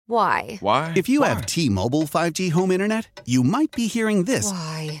Why? Why? If you have T-Mobile 5G home internet, you might be hearing this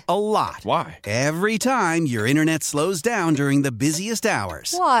Why? a lot. Why? Every time your internet slows down during the busiest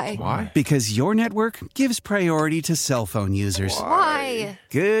hours. Why? Why? Because your network gives priority to cell phone users. Why?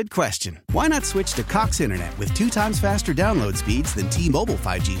 Good question. Why not switch to Cox Internet with 2 times faster download speeds than T-Mobile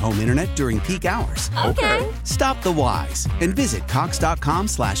 5G home internet during peak hours? Okay. Stop the whys and visit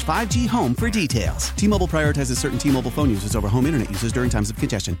cox.com/5G home for details. T-Mobile prioritizes certain T-Mobile phone users over home internet users during times of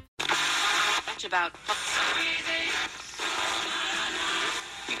congestion. Much about.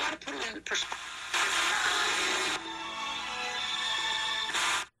 You gotta put it in perspective.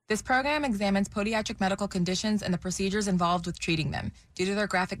 This program examines podiatric medical conditions and the procedures involved with treating them. Due to their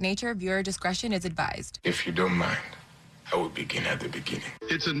graphic nature, viewer discretion is advised. If you don't mind, I will begin at the beginning.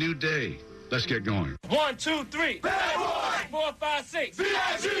 It's a new day. Let's get going. 1, 2, 3. Bad boy. 4, 5, 6.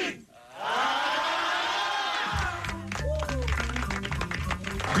 VIG.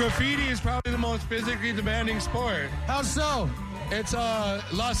 Graffiti is probably the most physically demanding sport. How so? It's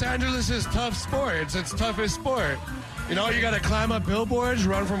Los Angeles' tough sport. It's its toughest sport. You know, you got to climb up billboards,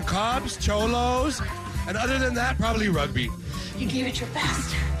 run from cops, cholos, and other than that, probably rugby. You gave it your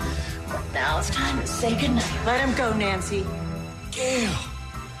best. But now it's time to say goodnight. Let him go, Nancy. Gail,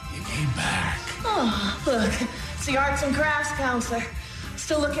 you came back. Oh, look. It's the arts and crafts counselor.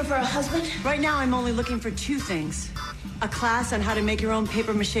 Still looking for a husband? Right now, I'm only looking for 2 things. A class on how to make your own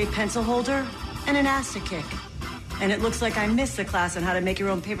papier-mâché pencil holder and an ass to kick. And it looks like I missed the class on how to make your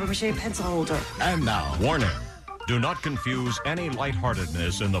own papier-mâché pencil holder. And now, warning. Do not confuse any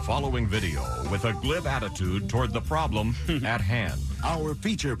lightheartedness in the following video with a glib attitude toward the problem at hand. Our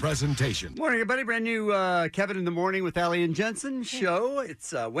feature presentation. Morning, everybody. Brand new Kevin in the Morning with Ali and Jensen show.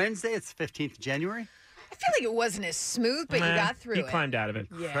 It's Wednesday. It's the 15th of January. I feel like it wasn't as smooth, but you got through it. You climbed out of it.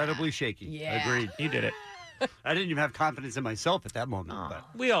 Yeah. Incredibly shaky. Yeah. Agreed. You did it. I didn't even have confidence in myself at that moment. But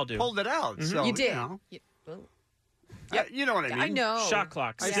we all do. Pulled it out. So, You did. You know, Yep. you know what I mean. I know. Shot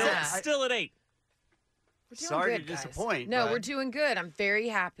clock. Still at 8. We're doing Sorry good, to guys. disappoint. No, but- we're doing good. I'm very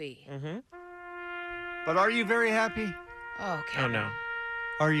happy. Mm-hmm. But are you very happy? Oh, okay. Oh, no.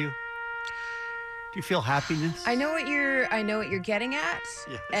 Are you? Do you feel happiness? I know what you're getting at,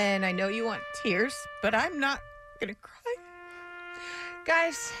 Yes. and I know you want tears, but I'm not gonna cry.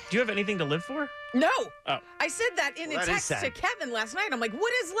 Guys, Do you have anything to live for? no. Oh. I said that in Well, a that is text to sad. Kevin last night. I'm like,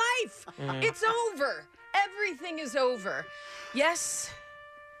 what is life? It's over. Everything is over. Yes,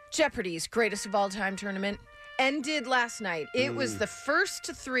 Jeopardy's greatest of all time tournament ended last night. It was the first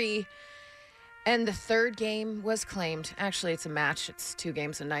to 3, and the third game was claimed. Actually, it's a match. It's 2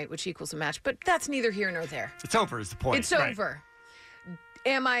 games a night, which equals a match, but that's neither here nor there. It's over is the point. It's over.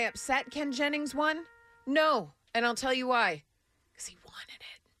 Am I upset Ken Jennings won? No. And I'll tell you why. Because he wanted it.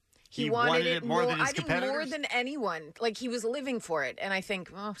 He wanted it more than his I think more competitors? than anyone. Like, he was living for it. And I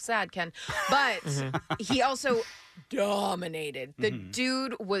think, oh, sad, Ken. But he also dominated. The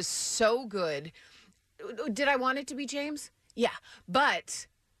dude was so good. Did I want it to be James? Yeah. But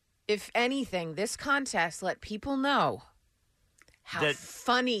if anything, this contest let people know how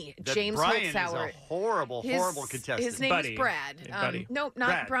funny that James Brian is Holtzhauer a horrible contestant. His name Buddy. is Brad. Buddy. Nope, not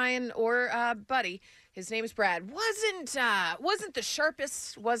Brad. Brian or Buddy. His name is Brad. Wasn't the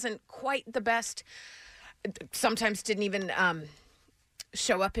sharpest. Wasn't quite the best. Sometimes didn't even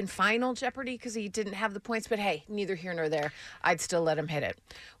show up in final Jeopardy because he didn't have the points. But hey, neither here nor there. I'd still let him hit it.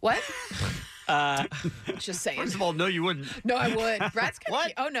 What? Just saying. First of all, no, you wouldn't. No, I would. Brad's kind What?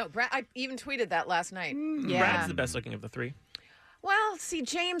 of cute. Oh no, Brad. I even tweeted that last night. Yeah. Brad's the best looking of the 3. Well, see,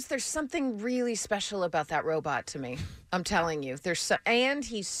 James, there's something really special about that robot to me. I'm telling you. And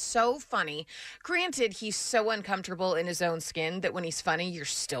he's so funny. Granted, he's so uncomfortable in his own skin that when he's funny, you're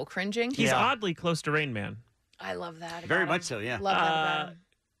still cringing. He's oddly close to Rain Man. I love that about Very him. much so, yeah. Love that about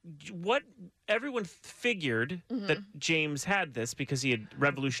him. What everyone figured that James had this because he had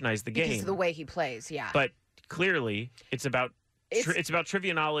revolutionized the game. Because of the way he plays, yeah. But clearly, it's about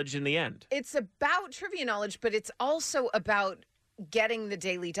trivia knowledge in the end. It's about trivia knowledge, but it's also about getting the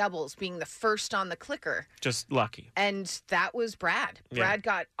daily doubles, being the first on the clicker. Just lucky. And that was Brad. Yeah. Brad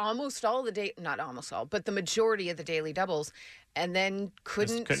got almost all the not almost all, but the majority of the daily doubles, and then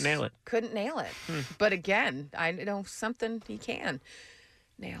couldn't nail it. Couldn't nail it. But again, I know something he can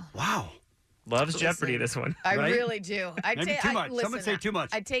nail. Wow. Loves Jeopardy, this one. I Right? really do. Maybe too much. Some would say too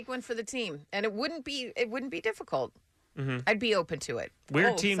much. I'd take one for the team, and it wouldn't be difficult. I'd be open to it.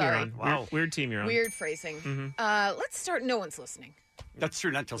 Weird team sorry. you're on. Wow. Weird team you're on. Weird phrasing. Let's start. No one's listening. That's true.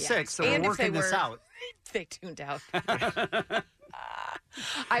 Not till Yeah. 6, so And we're if they working this were- out. They tuned out.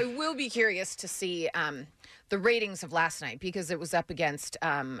 I will be curious to see the ratings of last night because it was up against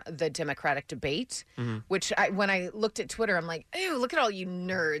the Democratic debate, which when I looked at Twitter, I'm like, ew, look at all you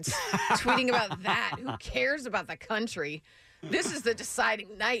nerds tweeting about that. Who cares about the country? This is the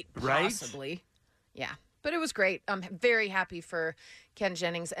deciding night, possibly. Right? Yeah, but it was great. I'm very happy for Ken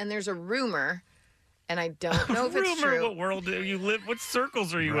Jennings. And there's a rumor, and I don't know if it's true. What world do you live? What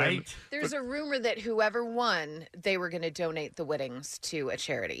circles are you in? There's a rumor that whoever won, they were going to donate the winnings to a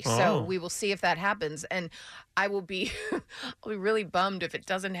charity. So we will see if that happens. And I will be, I'll be really bummed if it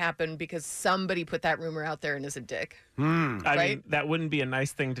doesn't happen because somebody put that rumor out there and is a dick. I mean, that wouldn't be a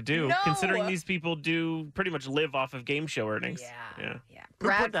nice thing to do, considering these people do pretty much live off of game show earnings. Yeah. Who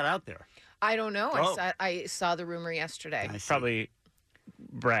put that out there? I don't know. I saw the rumor yesterday. Probably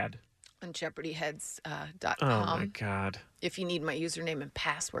Brad. On JeopardyHeads.com. Oh, my God. If you need my username and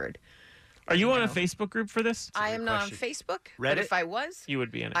password. Are you on a Facebook group for this? I am not on Facebook, but if I was, you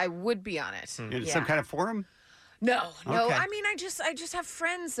would be in it. I would be on it. In some kind of forum? No. Okay. I mean, I just have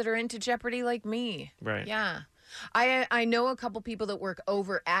friends that are into Jeopardy like me. Right. Yeah. I know a couple people that work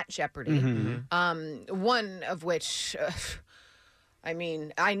over at Jeopardy. One of which, I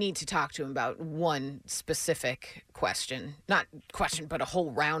mean, I need to talk to him about one specific question. Not question, but a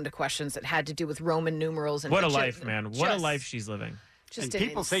whole round of questions that had to do with Roman numerals. And what a life, man. What a life she's living. And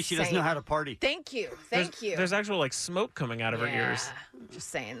people say she doesn't know how to party. Thank you. There's actual smoke coming out of her ears.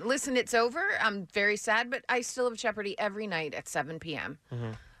 Just saying. Listen, it's over. I'm very sad, but I still have Jeopardy every night at 7 p.m.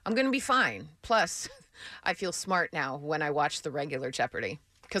 I'm going to be fine. Plus, I feel smart now when I watch the regular Jeopardy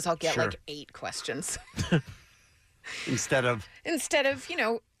because I'll get like 8 questions. Instead of,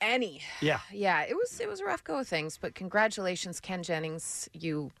 any. Yeah. Yeah, it was a rough go of things, but congratulations, Ken Jennings.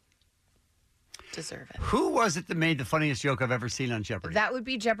 You deserve it. Who was it that made the funniest joke I've ever seen on Jeopardy? That would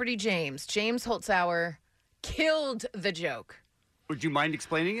be Jeopardy James. James Holzhauer killed the joke. Would you mind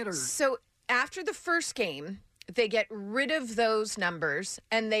explaining it? Or? So after the first game, they get rid of those numbers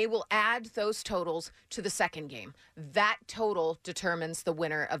and they will add those totals to the second game. That total determines the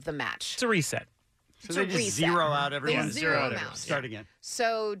winner of the match. It's a reset. So they just zero out everyone. They zero them out. Start again.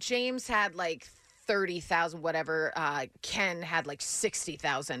 So James had like 30,000, whatever. Ken had like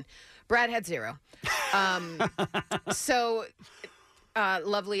 60,000. Brad had 0.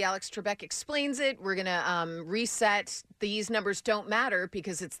 Lovely Alex Trebek explains it. We're going to reset. These numbers don't matter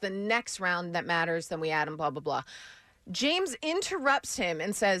because it's the next round that matters. Then we add them, blah, blah, blah. James interrupts him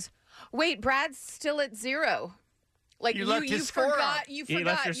and says, wait, Brad's still at 0. Like you left your score up.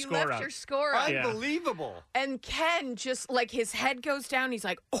 Unbelievable. And Ken just like his head goes down. He's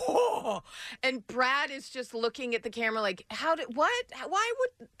like, oh, and Brad is just looking at the camera like, why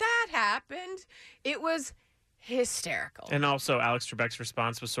would that happen? It was hysterical. And also Alex Trebek's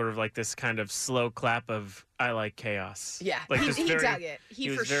response was sort of like this kind of slow clap of, I like chaos. Yeah, like he dug it. He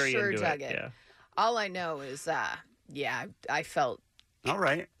for sure dug it. Yeah. All I know is, I felt all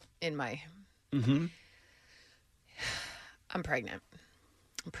right in my... I'm pregnant.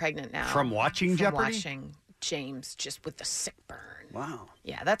 I'm pregnant now. From watching Jeopardy? Watching James just with the sick burn. Wow.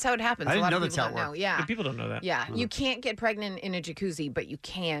 Yeah, that's how it happens. I didn't know that's how it works. Yeah. People don't know that. Yeah, you can't get pregnant in a jacuzzi, but you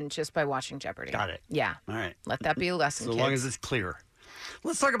can just by watching Jeopardy. Got it. Yeah. All right. Let that be a lesson, So kids. long as it's clear.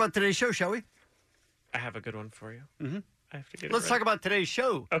 Let's talk about today's show, shall we? I have a good one for you. I have to get Let's talk about today's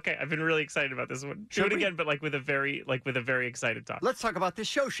show. Okay, I've been really excited about this one. Do it again, but with a very excited talk. Let's talk about this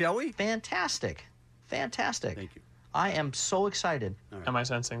show, shall we? Fantastic. Fantastic. Thank you. I am so excited. Right. Am I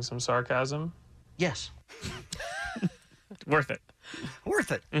sensing some sarcasm? Yes. Worth it.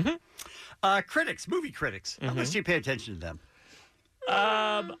 Worth it. Critics, movie critics. How much do you pay attention to them?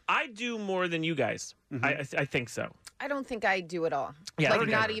 I do more than you guys. I think so. I don't think I do at all. Yeah,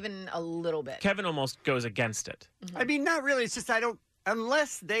 not even a little bit. Kevin almost goes against it. I mean, not really. It's just I don't.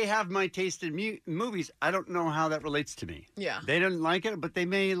 Unless they have my taste in movies, I don't know how that relates to me. Yeah. They don't like it, but they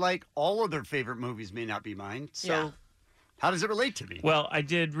may like all of their favorite movies may not be mine. So how does it relate to me? Well, I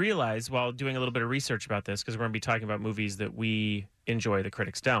did realize while doing a little bit of research about this, because we're going to be talking about movies that we enjoy, the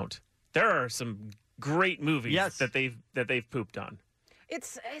critics don't. There are some great movies that they've pooped on.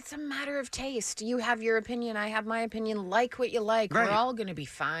 It's a matter of taste. You have your opinion. I have my opinion. Like what you like. Right. We're all going to be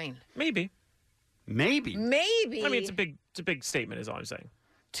fine. Maybe. I mean, it's a big statement, is all I'm saying.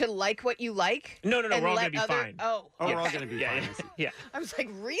 To like what you like? No, we're all going to be fine. Oh, we're all going to be fine. Yeah. I was like,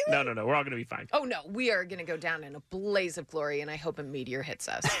 really? No, we're all going to be fine. Oh, no, we are going to go down in a blaze of glory, and I hope a meteor hits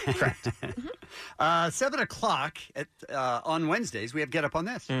us. Correct. 7 o'clock on Wednesdays, we have Get Up on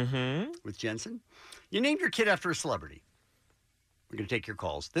This with Jensen. You named your kid after a celebrity. We're going to take your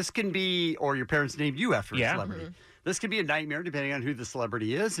calls. This can be, or your parents named you after a celebrity. This can be a nightmare depending on who the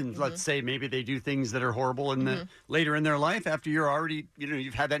celebrity is. And let's say maybe they do things that are horrible later in their life after you're already,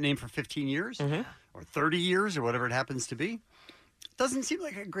 you've had that name for 15 years. or 30 years or whatever it happens to be. Doesn't seem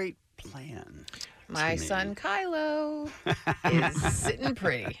like a great plan. My son Kylo is sitting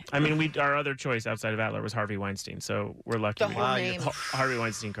pretty. I mean, our other choice outside of Adler was Harvey Weinstein, so we're lucky. The whole name. Harvey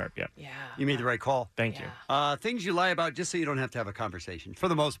Weinstein Carp, yeah. Yeah. You made the right call. Thank you. Things you lie about just so you don't have to have a conversation, for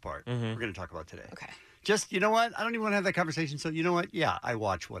the most part, we're going to talk about today. Okay. Just, you know what? I don't even want to have that conversation, so you know what? Yeah, I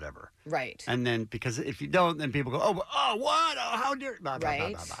watch whatever. Right. And then, because if you don't, then people go, what? Oh, how dare... Blah, blah, Right. blah,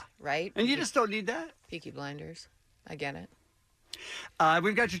 blah, blah. Right. And you just don't need that. Peaky Blinders. I get it.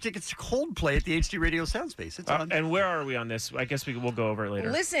 We've got your tickets to Coldplay at the HD Radio Soundspace. It's on. And where are we on this? I guess we'll go over it later.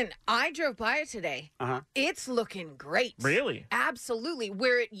 Listen, I drove by it today. Uh-huh. It's looking great. Really? Absolutely.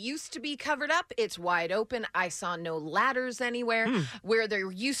 Where it used to be covered up, it's wide open. I saw no ladders anywhere. Where there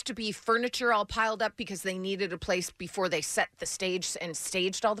used to be furniture all piled up because they needed a place before they set the stage and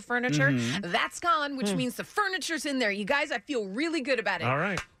staged all the furniture, that's gone, which means the furniture's in there. You guys, I feel really good about it. All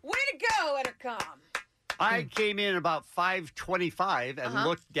right. Way to go, Entercom. I came in about 5:25 and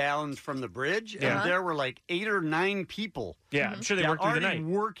looked down from the bridge, and there were like 8 or 9 people. Yeah, I'm sure they worked through the night.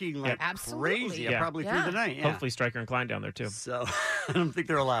 Working like crazy. Yeah, probably through the night. Yeah. Hopefully Stryker and Klein down there too. So I don't think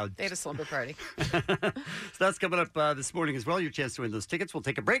they're allowed. They had a slumber party. So that's coming up this morning as well. Your chance to win those tickets. We'll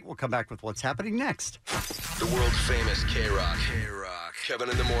take a break. We'll come back with what's happening next. The world famous K-Rock.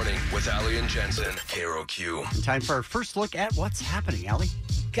 Kevin in the Morning with Ali and Jensen. KROQ. Time for our first look at what's happening, Ali.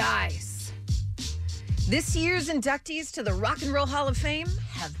 Guys, this year's inductees to the Rock and Roll Hall of Fame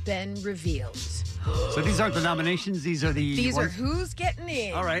have been revealed. So these aren't the nominations. These are the These are ones? who's getting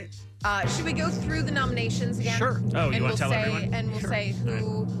in. All right. Should we go through the nominations again? Sure. Oh, you and want to tell everyone? And we'll say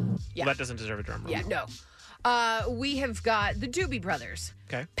who. Yeah. Well, that doesn't deserve a drum roll. Yeah, no. We have got the Doobie Brothers.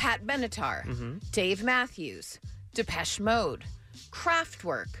 Okay. Pat Benatar. Dave Matthews. Depeche Mode.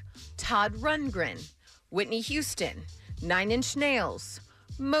 Kraftwerk. Todd Rundgren. Whitney Houston. 9 Inch Nails.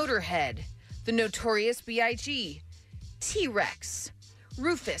 Motorhead. The Notorious B.I.G. T-Rex.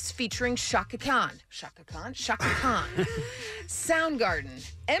 Rufus featuring Shaka Khan. Shaka Khan? Shaka Khan.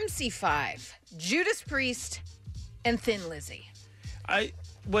 Soundgarden. MC5. Judas Priest. And Thin Lizzy.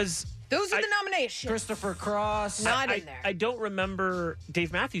 Those are the nominations. Christopher Cross. Not in there. I don't remember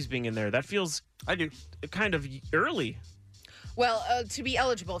Dave Matthews being in there. That feels I do kind of early. Well, to be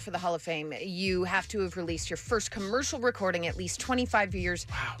eligible for the Hall of Fame, you have to have released your first commercial recording at least 25 years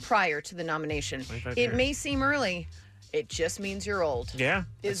prior to the nomination. It may seem early. It just means you're old. Yeah,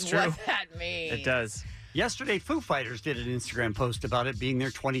 is that's true. what that means. It does. Yesterday, Foo Fighters did an Instagram post about it being their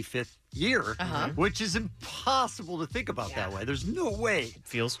 25th year, which is impossible to think about that way. There's no way. It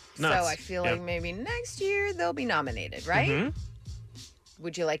feels nuts. So I feel like maybe next year they'll be nominated, right?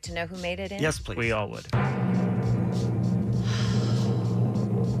 Would you like to know who made it in? Yes, please. We all would.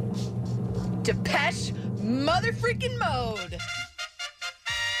 Depeche Mother-freaking Mode.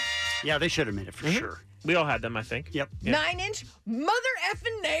 Yeah, they should have made it for sure. We all had them, I think. Yep. 9 Inch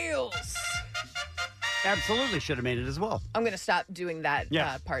Mother-effing Nails. Absolutely should have made it as well. I'm going to stop doing that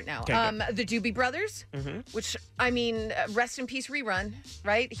part now. Okay, the Doobie Brothers, which, I mean, rest in peace rerun,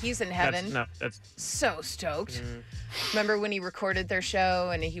 right? He's in heaven. That's so stoked. Remember when he recorded their show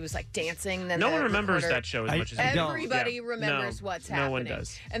and he was like dancing? Then no the one remembers recorder- that show as much as he does. Everybody remembers what's happening. No one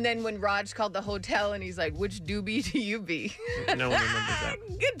does. And then when Raj called the hotel and he's like, which doobie do you be? No one remembers that.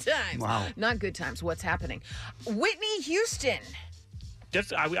 Good times. Wow. Not good times. What's happening? Whitney Houston.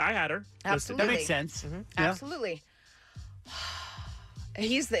 Just I had her. Absolutely. That makes sense. Absolutely.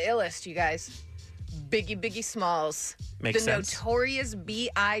 He's the illest, you guys. Biggie Smalls. Makes the sense. Notorious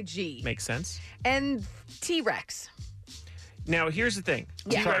B.I.G. Makes sense. And T-Rex. Now, here's the thing.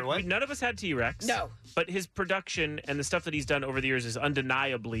 Yeah. Sorry, what? None of us had T-Rex. No. But his production and the stuff that he's done over the years is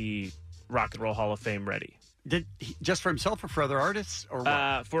undeniably Rock and Roll Hall of Fame ready. Did he, just for himself or for other artists? Or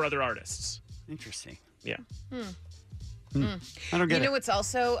what? For other artists. Interesting. Yeah. I don't get You know it. what's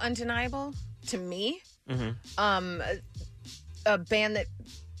also undeniable to me? A band that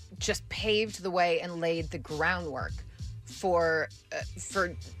just paved the way and laid the groundwork for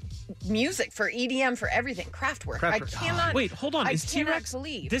music, for EDM, for everything. Kraftwerk. I cannot. Wait, hold on. I Is cannot T-Rex?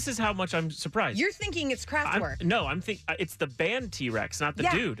 believe. This is how much I'm surprised. You're thinking it's Kraftwerk. I'm thinking it's the band T-Rex, not the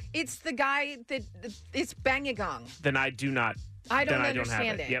dude. It's the guy that it's Bangagong. Then I do not. I don't then understand I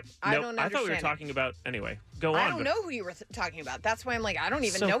don't have it. Yep. I Nope. don't I thought we were understand talking about anyway. Go on. I don't but- know who you were talking about. That's why I'm like, I don't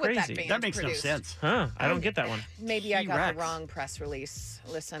even So know what that crazy. band That makes produced. no sense. Huh? I don't get that one. Maybe I got T-Rex. the wrong press release.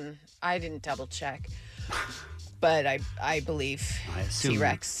 Listen, I didn't double check. But I believe I assume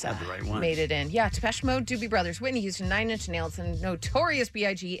T-Rex you had the right one. made it in. Yeah, Depeche Mode, Doobie Brothers, Whitney Houston, 9 Inch Nails, and Notorious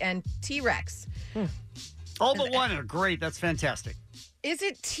B.I.G. and T-Rex. All but one are great. That's fantastic. Is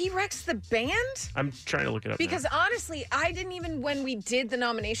it T-Rex the band? I'm trying to look it up Because honestly, I didn't even, when we did the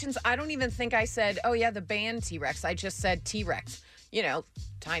nominations, I don't even think I said, oh yeah, the band T-Rex. I just said T-Rex. You know,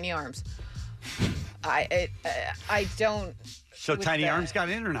 tiny arms. I don't. So Tiny Arms got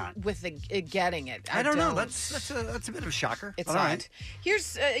in or not? With the getting it. I don't know. That's a bit of a shocker. It's all not. right.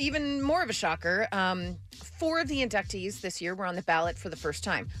 Here's even more of a shocker. 4 of the inductees this year were on the ballot for the first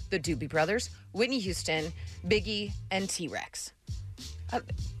time. The Doobie Brothers, Whitney Houston, Biggie, and T-Rex.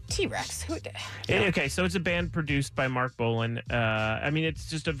 T-Rex. Okay, so it's a band produced by Mark Bolan. I mean, it's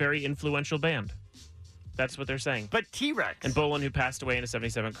just a very influential band. That's what they're saying. But T-Rex. And Bolan, who passed away in a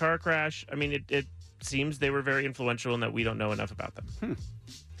 77 car crash. I mean, it seems they were very influential and that we don't know enough about them.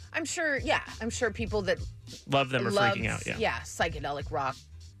 I'm sure people that love them are freaking out. Yeah, psychedelic rock,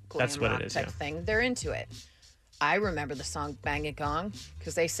 glam that's what rock it is, type thing. They're into it. I remember the song Bang It Gong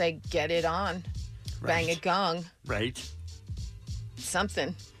because they say, get it on. Right. Bang It Gong. Right.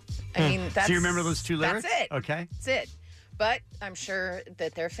 Something. I mean, that's... So you remember those 2 lyrics? That's it. Okay. That's it. But I'm sure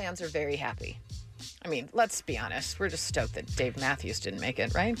that their fans are very happy. I mean, let's be honest. We're just stoked that Dave Matthews didn't make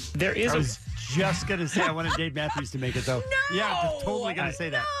it, right? I was just going to say I wanted Dave Matthews to make it, though. No! Yeah, I was totally going to say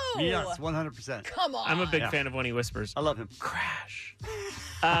that. No! Yes, 100%. Come on. I'm a big fan of when he whispers. I love him. Crash.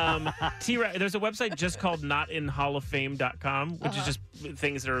 T-Rex. There's a website just called notinhalloffame.com, which is just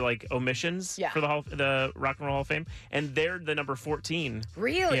things that are like omissions for the Rock and Roll Hall of Fame, and they're the number 14.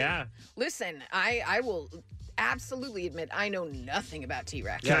 Really? Yeah. Listen, I will absolutely admit I know nothing about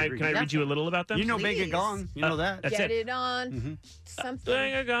T-Rex. Can I read you a little about them? You know Bang It Gong. You know that. That's Get it on. Something.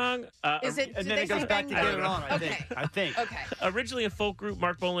 Bang It Gong. Is it? And did then they it goes say back to Bang Get It It On, I think. Okay. Originally a folk group,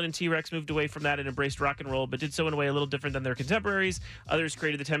 Mark Bolan and T-Rex moved away from that and embraced rock and roll, but did so in a way a little different than their contemporaries. Others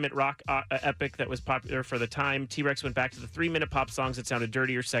created the 10-minute rock epic that was popular for the time. T-Rex went back to the 3-minute pop songs that sounded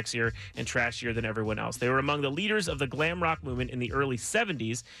dirtier, sexier, and trashier than everyone else. They were among the leaders of the glam rock movement in the early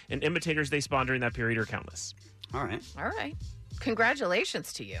 70s, and imitators they spawned during that period are countless. All right.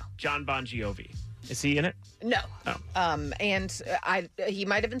 Congratulations to you. John Bon Jovi. Is he in it? No. Oh. And he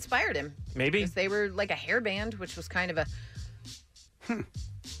might have inspired him. Maybe. Because they were like a hair band, which was kind of a...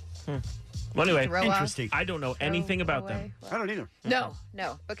 Well, anyway, interesting. I don't know anything about them. I don't either. No.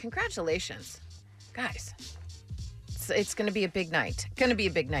 But congratulations, guys. It's going to be a big night.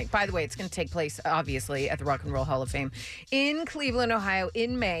 By the way, it's going to take place, obviously, at the Rock and Roll Hall of Fame in Cleveland, Ohio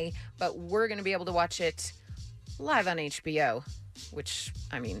in May. But we're going to be able to watch it live on HBO, which,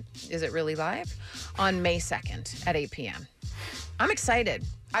 I mean, is it really live? On May 2nd at 8 p.m. I'm excited.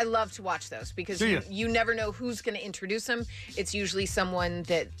 I love to watch those because you never know who's going to introduce them. It's usually someone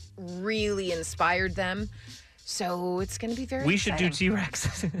that really inspired them. So it's going to be very We exciting. should do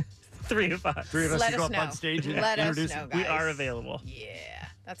T-Rex. 3 of us. 3 of us Let to go us up on know. stage and Let us introduce know, him. guys. We are available. Yeah,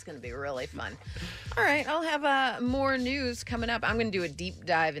 that's going to be really fun. All right, I'll have more news coming up. I'm going to do a deep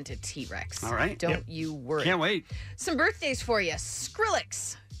dive into T-Rex. All right. Don't you worry. Can't wait. Some birthdays for you.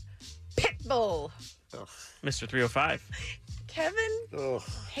 Skrillex, Pitbull. Mr. 305. Kevin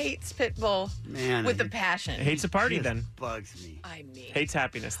hates Pitbull with a passion. Hates a party then. Bugs me. I mean. Hates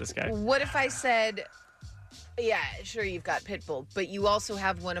happiness, this guy. What if I said, yeah, sure, you've got Pitbull, but you also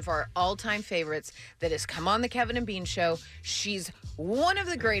have one of our all-time favorites that has come on the Kevin and Bean show. She's one of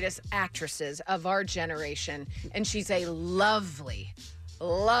the greatest actresses of our generation, and she's a lovely,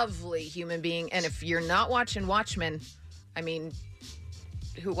 lovely human being. And if you're not watching Watchmen, I mean,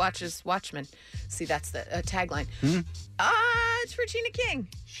 who watches Watchmen? See, that's the tagline. It's Regina King.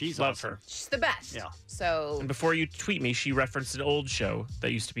 She's Love awesome. her. She's the best. Yeah. So, And before you tweet me, she referenced an old show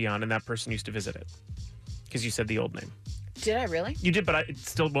that used to be on, and that person used to visit it. Because you said the old name. did I really? You did, but it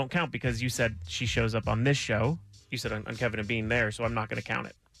still won't count because you said she shows up on this show. You said on Kevin and Bean there, so I'm not going to count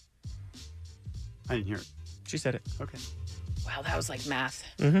it. I didn't hear it. She said it. Okay. Wow, that was like math.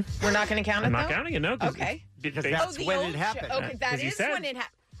 Mm-hmm. We're not going to count I'm it, not though? counting it, no. Okay. Because based- that's the when old it happened. show. Okay, that 'Cause you is said. when it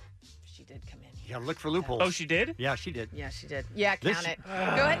happened. She did come in. You gotta look for loopholes. Oh, she did? Yeah, she did. Yeah, she did. Yeah, This- count it. Go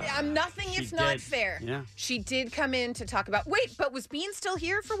ahead. I'm nothing She if not did. fair. Yeah. She did come in to talk about. Wait, but was Bean still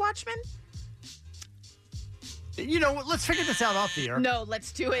here for Watchmen? You know, let's figure this out off the air. No,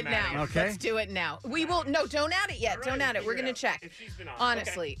 let's do it now. Okay. Let's do it now. We will. No, don't add it yet. All Don't right, add it. We're figure going it to out. check. If she's been on.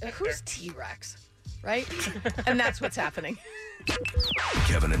 Honestly, Okay, that's who's T-Rex? Right? And that's what's happening.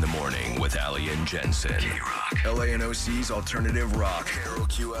 Kevin in the Morning with Ali and Jensen. K-Rock. LANOC's alternative rock. Carol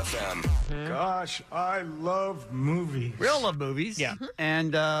QFM. Gosh, I love movies. We all love movies. Yeah.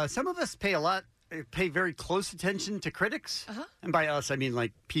 And some of us pay a lot pay very close attention to critics? Uh-huh. And by us, I mean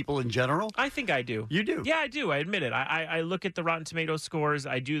like people in general. I think I do. You do? Yeah, I do. I admit it. I look at the Rotten Tomatoes scores.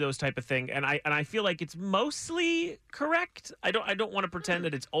 I do those type of thing, and I feel like it's mostly correct. I don't want to pretend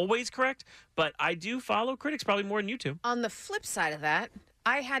that it's always correct, but I do follow critics probably more than you two. On the flip side of that,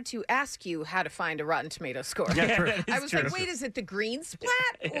 I had to ask you how to find a Rotten Tomato score. Yeah, true. I was true. like, wait, is it the green splat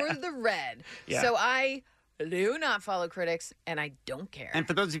or the red? Yeah. So I do not follow critics, and I don't care. And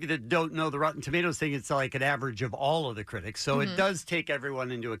for those of you that don't know, the Rotten Tomatoes thing, it's like an average of all of the critics. So it does take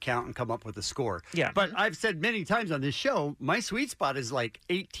everyone into account and come up with a score. Yeah. But I've said many times on this show, my sweet spot is like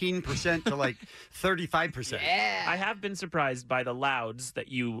 18% to like 35%. Yeah. I have been surprised by the louds that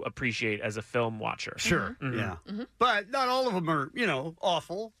you appreciate as a film watcher. Sure. Mhm. Yeah. But not all of them are,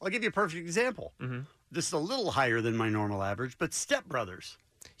 awful. I'll give you a perfect example. This is a little higher than my normal average, but Step Brothers.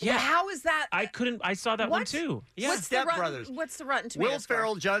 Yeah. How is that? I saw that one What? too. Yeah. What's Step the Brothers. What's the Rotten Tomato Will score?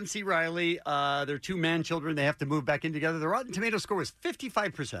 Ferrell, John C. Reilly, they're two man-children. They have to move back in together. The Rotten Tomato score was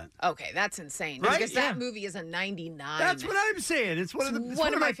 55%. Okay, that's insane. Right? Because Yeah. that movie is a 99. That's what I'm saying. It's one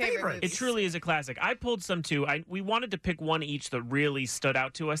of my favorites. It truly is a classic. I pulled some too. We wanted to pick one each that really stood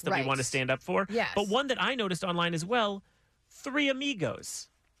out to us that we Right. want to stand up for. Yes. But one that I noticed online as well, Three Amigos.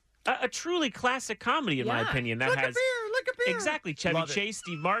 A truly classic comedy, in my Yeah. opinion. That Look has at beer. exactly Chevy Love it. Chase,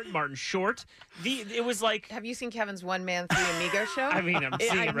 Steve Martin, Short. It was like. Have you seen Kevin's One Man Three Amigo show? I mean, I'm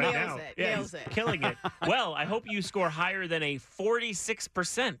seeing it right nails now. It, Yeah, nails he's it. killing it. Well, I hope you score higher than a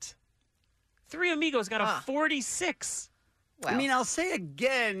 46%. Three Amigos got a 46. I mean, I'll say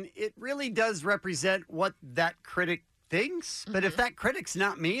again, it really does represent what that critic thinks. But if that critic's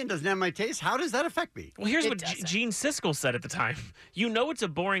not me and doesn't have my taste, how does that affect me? Well, here's what Gene Siskel said at the time. You know it's a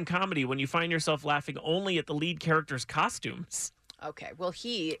boring comedy when you find yourself laughing only at the lead character's costumes. Okay, well,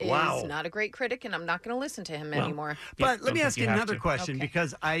 he is Wow. not a great critic, and I'm not going to listen to him anymore. But let me ask you another question, Okay.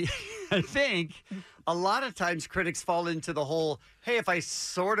 because I think a lot of times critics fall into the whole, hey, if I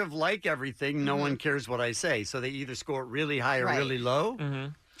sort of like everything, no one cares what I say. So they either score it really high or Right. really low,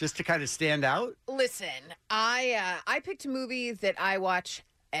 just to kind of stand out. Listen, I picked a movie that I watch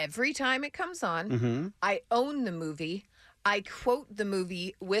every time it comes on. I own the movie. I quote the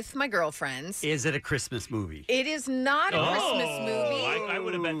movie with my girlfriends. Is it a Christmas movie? It is not a Christmas movie. I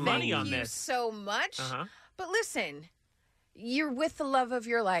would have bet money Thank on you this. so much. Uh-huh. But listen, you're with the love of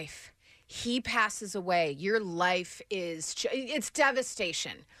your life. He passes away. Your life is it's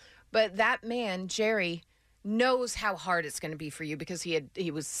devastation. But that man, Jerry, knows how hard it's going to be for you because he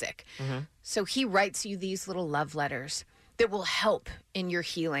was sick. So he writes you these little love letters that will help in your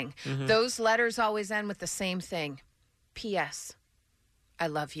healing. Those letters always end with the same thing. P.S. I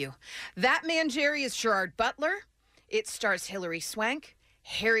love you. That man, Jerry, is Gerard Butler. It stars Hilary Swank,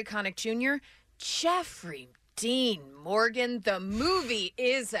 Harry Connick Jr., Jeffrey Dean Morgan. The movie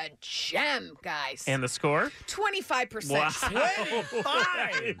is a gem, guys. And the score? 25%. Wow.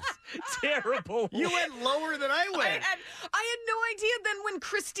 That is terrible. You went lower than I went. I had no idea. Then when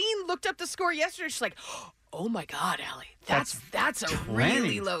Christine looked up the score yesterday, she's like, "Oh my God, Allie, that's a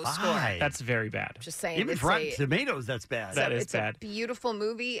really low score." That's very bad. Just saying. Even it's for Rotten Tomatoes, that's bad. That is it's bad. a beautiful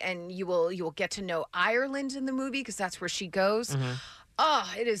movie, and you will get to know Ireland in the movie because that's where she goes.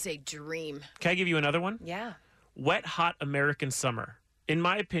 Oh, it is a dream. Can I give you another one? Yeah. Wet Hot American Summer. In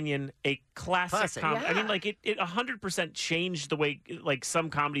my opinion, a classic comedy. I mean, like it 100% changed the way like some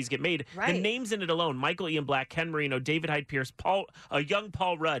comedies get made. Right. The names in it alone: Michael Ian Black, Ken Marino, David Hyde Pierce, a young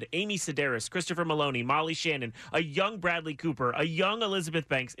Paul Rudd, Amy Sedaris, Christopher Maloney, Molly Shannon, a young Bradley Cooper, a young Elizabeth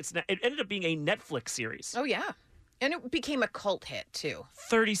Banks. It ended up being a Netflix series. Oh yeah, and it became a cult hit too.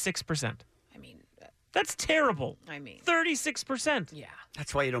 36%. I mean, that's terrible. 36%. Yeah.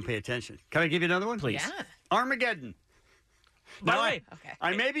 That's why you don't pay attention. Can I give you another one? Please. Yeah. Armageddon. By the Now, way,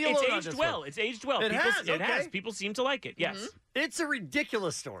 I may be alone it's on aged this well. one. It's aged well. It has, It has. okay. People seem to like it. Yes. It's a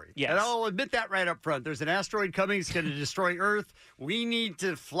ridiculous story. Yes. And I'll admit that right up front. There's an asteroid coming. It's going to destroy Earth. We need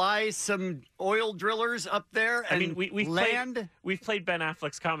to fly some oil drillers up there and I mean, we've land. We've played Ben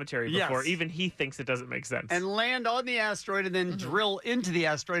Affleck's commentary before. Yes. Even he thinks it doesn't make sense. And land on the asteroid and then drill into the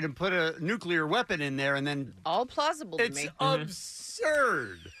asteroid and put a nuclear weapon in there and then... All plausible to It's me.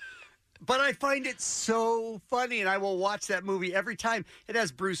 absurd. But I find it so funny, and I will watch that movie every time. It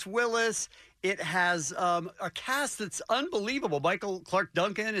has Bruce Willis. It has a cast that's unbelievable. Michael Clark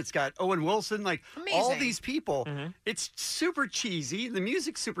Duncan. It's got Owen Wilson. Like, all Amazing. these people. It's super cheesy. The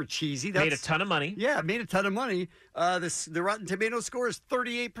music's super cheesy. Made a ton of money. Yeah, it made a ton of money. The Rotten Tomatoes score is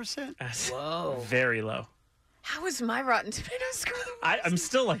 38%. Whoa. Very low. How is my Rotten Tomatoes score the worst? I'm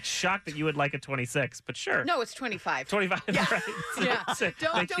still like shocked that you would like a 26, but sure. No, it's 25. 25, right? Yeah. Thank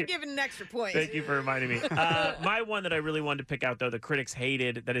Don't you. give it an extra point. Thank you for reminding me. My one that I really wanted to pick out, though, the critics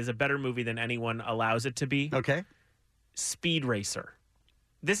hated, that is a better movie than anyone allows it to be. Okay. Speed Racer.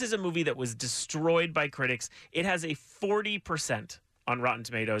 This is a movie that was destroyed by critics. It has a 40% on Rotten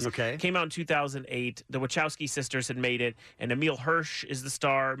Tomatoes. Okay. Came out in 2008. The Wachowski sisters had made it, and Emile Hirsch is the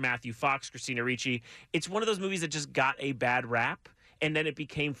star, Matthew Fox, Christina Ricci. It's one of those movies that just got a bad rap, and then it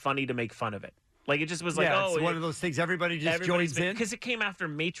became funny to make fun of it. Like, it just was like, it's one of those things everybody just joins in. Because it came after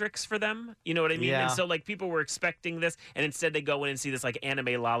Matrix for them. You know what I mean? Yeah. And so, like, people were expecting this, and instead they go in and see this, like,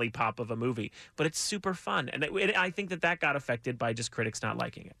 anime lollipop of a movie. But it's super fun. And I think that got affected by just critics not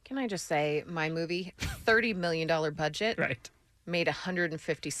liking it. Can I just say, my movie, $30 million budget. Right. Made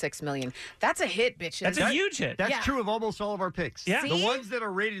 $156 million. That's a hit, bitches. That's a huge hit. That's true of almost all of our picks. Yeah. The ones that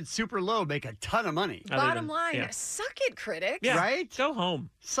are rated super low make a ton of money. Bottom line, suck it, critics. Yeah. Right? Go home.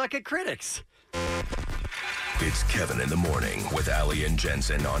 Suck it, critics. It's Kevin in the Morning with Ali and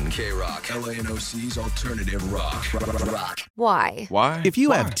Jensen on K-Rock, LANOC's alternative rock. Why? Why? If you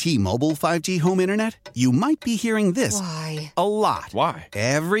have T-Mobile 5G home internet, you might be hearing this Why? a lot. Why?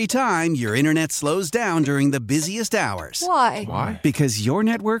 Every time your internet slows down during the busiest hours. Why? Why? Because your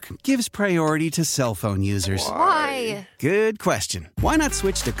network gives priority to cell phone users. Why? Good question. Why not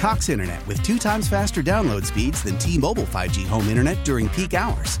switch to Cox Internet with 2 times faster download speeds than T-Mobile 5G home internet during peak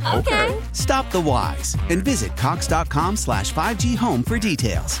hours? Okay. Stop the whys and visit Cox.com/5G home for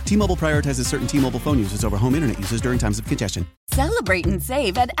details. T-Mobile prioritizes certain T-Mobile phone users over home internet users during times of congestion. Celebrate and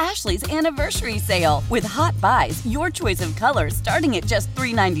save at Ashley's Anniversary Sale. With Hot Buys, your choice of colors starting at just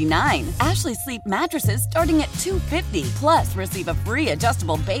 $3.99. Ashley Sleep mattresses starting at $2.50. Plus, receive a free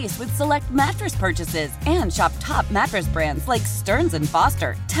adjustable base with select mattress purchases. And shop top mattress brands like Stearns &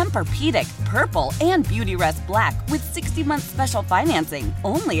 Foster, Tempur-Pedic, Purple, and Beautyrest Black with 60-month special financing.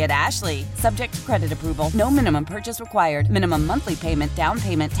 Only at Ashley. Subject to credit approval. No minimum purchase required. Minimum monthly payment, down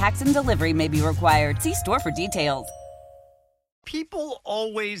payment, tax, and delivery may be required. See store for details. People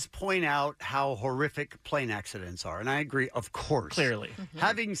always point out how horrific plane accidents are, and I agree, of course. Clearly. Mm-hmm.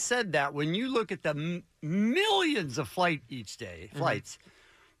 Having said that, when you look at the millions of flights,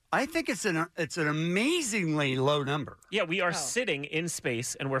 I think it's an amazingly low number. Yeah, we are sitting in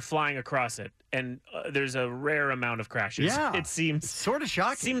space and we're flying across it, and there's a rare amount of crashes. Yeah, it seems it's sort of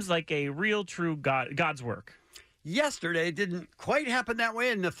shocking. Seems like a real, true God's work. Yesterday, it didn't quite happen that way,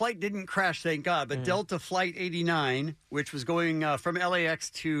 and the flight didn't crash, thank God. But Delta Flight 89, which was going from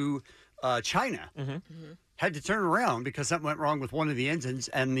LAX to China, had to turn around because something went wrong with one of the engines,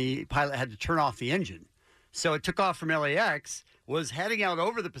 and the pilot had to turn off the engine. So it took off from LAX, was heading out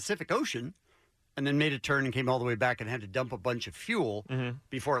over the Pacific Ocean, and then made a turn and came all the way back and had to dump a bunch of fuel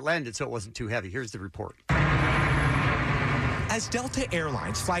before it landed so it wasn't too heavy. Here's the report. As Delta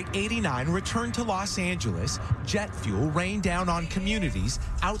Airlines Flight 89 returned to Los Angeles, jet fuel rained down on communities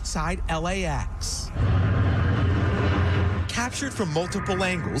outside LAX. Captured from multiple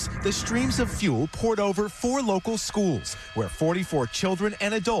angles, the streams of fuel poured over 4 local schools, where 44 children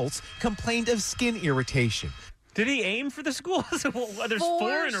and adults complained of skin irritation. Did he aim for the schools? There's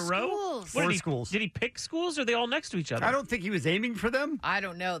 4 in a row? Schools. Four schools. Did he pick schools, or are they all next to each other? I don't think he was aiming for them. I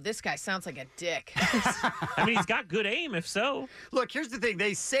don't know. This guy sounds like a dick. I mean, he's got good aim, if so. Look, here's the thing.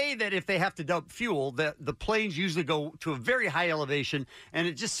 They say that if they have to dump fuel, the planes usually go to a very high elevation, and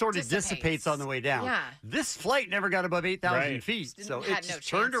it just sort of dissipates on the way down. Yeah. This flight never got above 8,000 Right. feet, so it had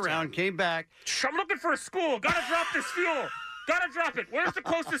just no turned chance to. around, came back. I'm looking for a school. Gotta drop this fuel. Gotta drop it. Where's the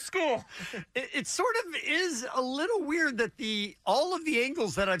closest school? It sort of is a little weird that all of the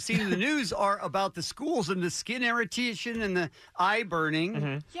angles that I've seen in the news are about the schools and the skin irritation and the eye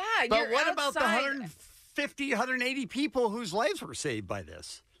burning. Yeah, But you're what about the outside. 150, 180 people whose lives were saved by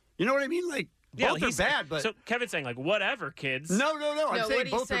this? You know what I mean? Like, both are he's bad, but... So Kevin's saying, like, whatever, kids. No. I'm No, saying what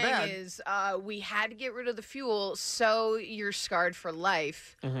he's both are saying bad. is we had to get rid of the fuel so you're scarred for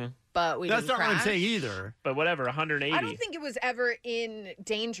life, but we That's didn't not what I'm crash. saying either. But whatever, 180. I don't think it was ever in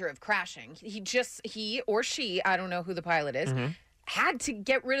danger of crashing. He or she, I don't know who the pilot is, had to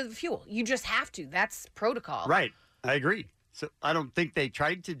get rid of the fuel. You just have to. That's protocol. Right. I agree. So I don't think they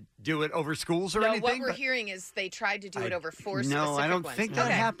tried to do it over schools or No, anything. what we're but- hearing is they tried to do it over 4 specific No, I don't ones. think that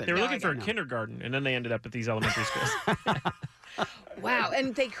happened. They were No, looking I for a don't know. kindergarten, and then they ended up at these elementary schools. Wow,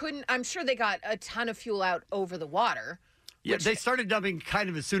 and they couldn't. I'm sure they got a ton of fuel out over the water. Yeah, they started dumping kind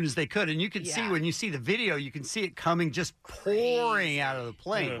of as soon as they could. And you can see when you see the video, you can see it coming just pouring out of the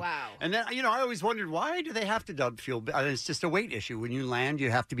plane. Wow. And then, I always wondered, why do they have to dump fuel? It's just a weight issue. When you land, you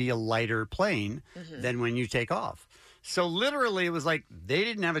have to be a lighter plane than when you take off. So literally, it was like they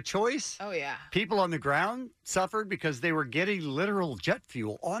didn't have a choice. Oh, yeah. People on the ground suffered because they were getting literal jet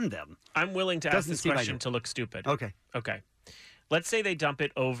fuel on them. I'm willing to ask Doesn't this seem question ideal. to look stupid. Okay. Okay. Let's say they dump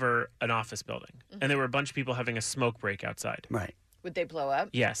it over an office building, and there were a bunch of people having a smoke break outside. Right. Would they blow up?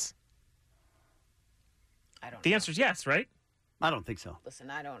 Yes. I don't The answer is yes, right? I don't think so. Listen,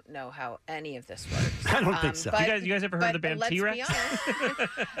 I don't know how any of this works. I don't think so. You guys ever heard of the band let's T-Rex? be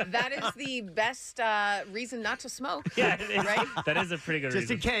honest, that is the best reason not to smoke. Yeah, right? That is a pretty good Just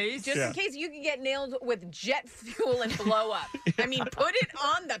reason. in case. Just in case you can get nailed with jet fuel and blow up. I mean, put it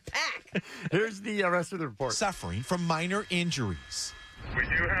on the pack. Here's the rest of the report. Suffering from minor injuries. We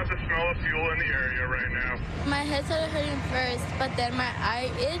do have the smell of fuel in the area right now. My head started hurting first, but then my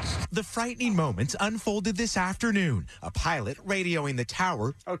eye itched. The frightening moments unfolded this afternoon. A pilot radioing the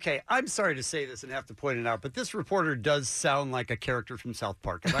tower. Okay, I'm sorry to say this and have to point it out, but this reporter does sound like a character from South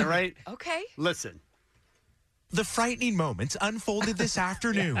Park. Am I right? Okay. Listen. The frightening moments unfolded this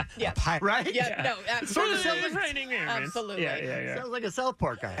afternoon. Yeah. Right? Yeah, no, absolutely. frightening moments. Absolutely. Yeah. Sounds like a South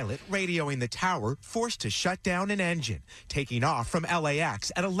Park guy. Pilot radioing the tower, forced to shut down an engine, taking off from LAX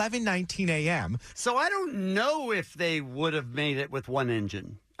at 11:19 a.m. So I don't know if they would have made it with one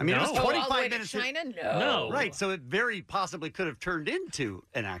engine. I mean, it was No. 25 all the way minutes. to China? No. Right, so it very possibly could have turned into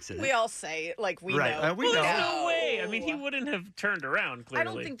an accident. We all say it like we Right, know. we Well, know. there's no way. I mean, he wouldn't have turned around, clearly. I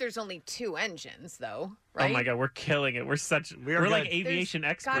don't think there's only 2 engines, though, Oh, right? my God. We're killing it. We're are like good. aviation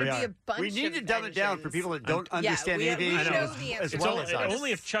There's experts. gotta be a bunch We need of to dumb it down for engines. people that don't Yeah, understand we aviation know as, the as answer. well It's as us.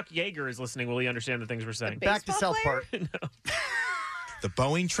 only if Chuck Yeager is listening will he understand the things we're saying. Back to baseball South player? Park. The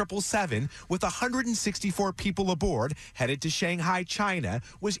Boeing 777, with 164 people aboard, headed to Shanghai, China,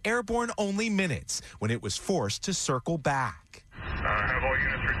 was airborne only minutes when it was forced to circle back. Have all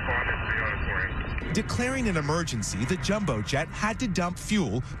units responded to the auditorium. Declaring an emergency, the jumbo jet had to dump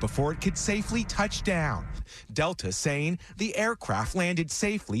fuel before it could safely touch down. Delta saying the aircraft landed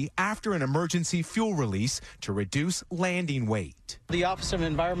safely after an emergency fuel release to reduce landing weight. The Office of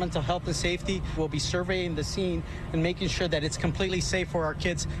Environmental Health and Safety will be surveying the scene and making sure that it's completely safe for our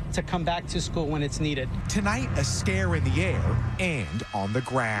kids to come back to school when it's needed. Tonight, a scare in the air and on the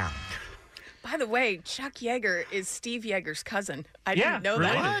ground. By the way, Chuck Yeager is Steve Yeager's cousin. I Yeah, didn't know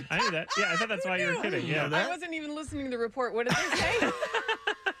really? that. I knew that. Yeah, I thought that's why you were kidding. Yeah. I wasn't even listening to the report. What did they say?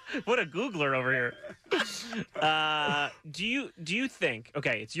 What a Googler over here. Do you think,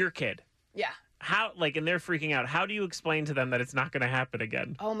 okay, it's your kid. Yeah. How, like, and they're freaking out. How do you explain to them that it's not going to happen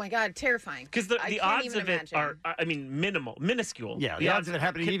again? Oh my God, terrifying. Because I the can't odds even of it imagine. are, I mean, minuscule. Yeah, the odds of it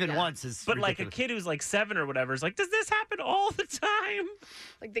happening even yeah. once is But like ridiculous. a kid who's like 7 or whatever is like, does this happen all the time?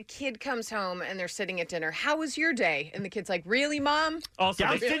 Like the kid comes home and they're sitting at dinner. How was your day? And the kid's like, really, Mom? Also,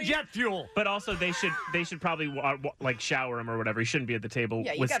 Doused in jet fuel. But also, they should probably like shower him or whatever. He shouldn't be at the table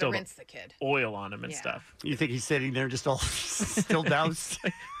Yeah, you with got to still rinse the kid. oil on him and Yeah. stuff. You think he's sitting there just all still doused?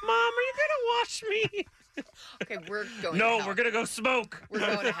 Mom, are you gonna wash me? Okay, we're going to No, hell. we're gonna go smoke. We're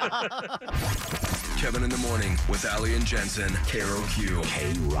going to hell. Kevin in the Morning with Ali and Jensen. KROQ.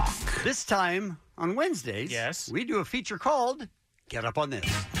 K-Rock. This time on Wednesdays, Yes. we do a feature called Get Up on This.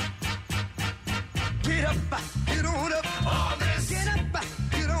 Get up, get on up on this. Get up,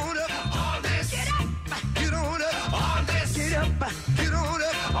 get on up on this. Get up, get on up on this. Get up, get on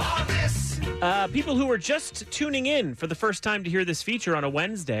up on this. People who are just tuning in for the first time to hear this feature on a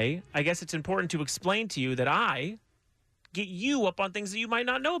Wednesday, I guess it's important to explain to you that I get you up on things that you might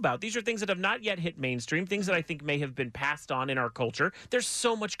not know about. These are things that have not yet hit mainstream, things that I think may have been passed on in our culture. There's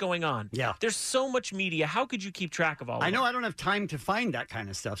so much going on. Yeah. There's so much media. How could you keep track of all of it? I know I don't have time to find that kind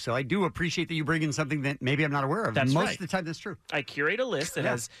of stuff, so I do appreciate that you bring in something that maybe I'm not aware of. That's Most right. of the time, that's true. I curate a list that Yeah.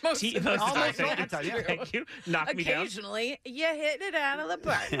 has... Most of the time. Almost all the Thank time, you. yeah. Thank you. Knock me down. Occasionally, you hit it out of the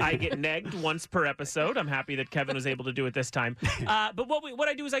park. I get negged once per episode. I'm happy that Kevin was able to do it this time. But what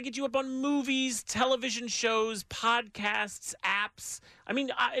I do is I get you up on movies, television shows, podcasts, apps. I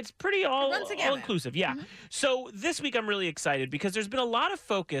mean, it's pretty all inclusive. Yeah. Mm-hmm. So this week I'm really excited because there's been a lot of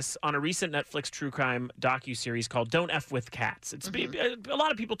focus on a recent Netflix true crime docuseries called Don't F With Cats. It's a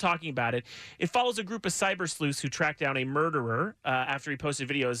lot of people talking about it. It follows a group of cyber sleuths who track down a murderer after he posted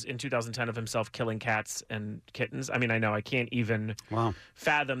videos in 2010 of himself killing cats and kittens. I mean, I know I can't even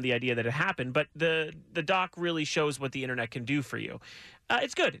fathom the idea that it happened, but the doc really shows what the internet can do for you.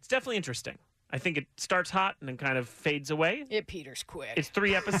 It's good. It's definitely interesting. I think it starts hot and then kind of fades away. It peters quick. It's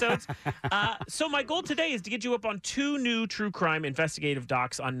 3 episodes. So my goal today is to get you up on 2 new true crime investigative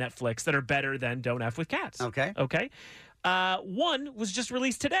docs on Netflix that are better than Don't F With Cats. Okay. Okay. One was just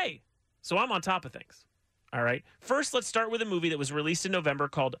released today, so I'm on top of things. All right. First, let's start with a movie that was released in November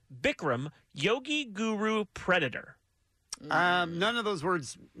called Bikram, Yogi Guru Predator. None of those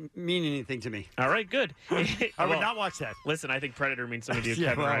words mean anything to me. All right, good. I would not watch that. Listen, I think Predator means something to you, Yeah,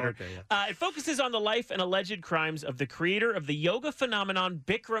 Kevin well, Ryder. okay, yeah. It focuses on the life and alleged crimes of the creator of the yoga phenomenon,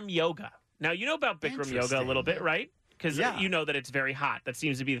 Bikram Yoga. Now, you know about Bikram Yoga a little bit, right? Because you know that it's very hot. That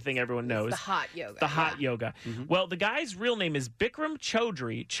seems to be the thing everyone knows. The hot yoga. The hot yoga. Well, the guy's real name is Bikram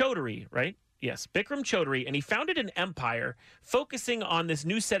Chaudhary, right? Yes, Bikram Chaudhary, and he founded an empire focusing on this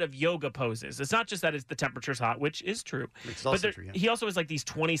new set of yoga poses. It's not just that the temperature's hot, which is true. It's also but true, yeah. he also has like these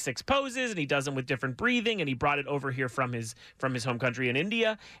 26 poses, and he does them with different breathing, and he brought it over here from his home country in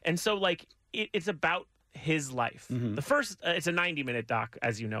India. And so, like, it's about his life. The first, it's a 90-minute doc,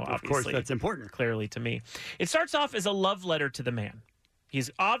 as you know, obviously. Of course, that's important. Clearly to me. It starts off as a love letter to the man. He's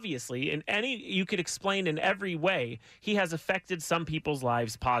obviously, you could explain in every way, he has affected some people's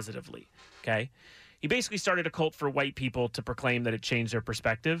lives positively, okay? He basically started a cult for white people to proclaim that it changed their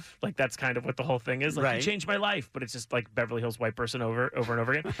perspective. Like, that's kind of what the whole thing is. Like, Right. He changed my life, but it's just like Beverly Hills white person over and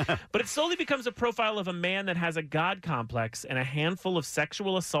over again. But it slowly becomes a profile of a man that has a God complex and a handful of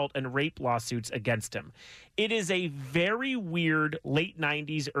sexual assault and rape lawsuits against him. It is a very weird late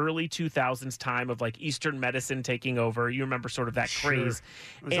 90s, early 2000s time of like Eastern medicine taking over. You remember sort of that craze.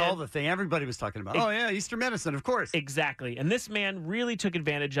 It was all the thing everybody was talking about. Oh, yeah, Eastern medicine, of course. Exactly. And this man really took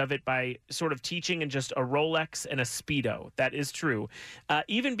advantage of it by sort of teaching in just a Rolex and a Speedo. That is true.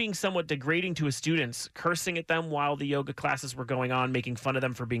 Even being somewhat degrading to his students, cursing at them while the yoga classes were going on, making fun of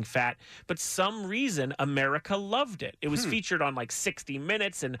them for being fat. But some reason, America loved it. It was featured on like 60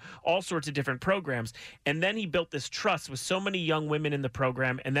 Minutes and all sorts of different programs. And then he built this trust with so many young women in the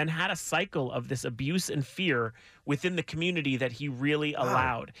program, and then had a cycle of this abuse and fear within the community that he really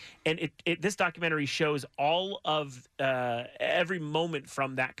allowed. And this documentary shows all of every moment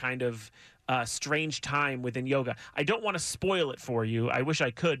from that kind of strange time within yoga. I don't want to spoil it for you. I wish I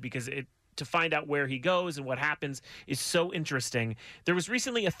could, because to find out where he goes and what happens is so interesting. There was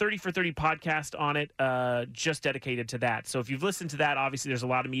recently a 30 for 30 podcast on it, just dedicated to that. So if you've listened to that, obviously there's a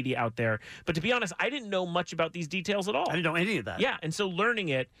lot of media out there. But to be honest, I didn't know much about these details at all. I didn't know any of that. Yeah, and so learning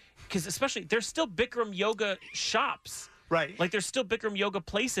it, because especially there's still Bikram yoga shops. Right. Like, there's still Bikram yoga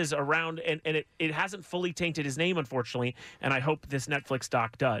places around, and it hasn't fully tainted his name, unfortunately, and I hope this Netflix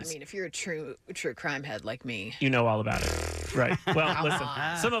doc does. I mean, if you're a true crime head like me. You know all about it. Right. Well, listen,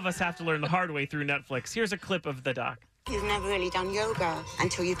 some of us have to learn the hard way through Netflix. Here's a clip of the doc. You've never really done yoga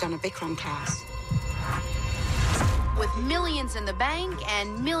until you've done a Bikram class. With millions in the bank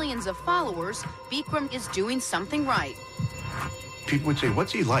and millions of followers, Bikram is doing something right. People would say,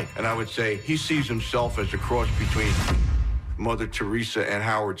 what's he like? And I would say, he sees himself as a cross between Mother Teresa and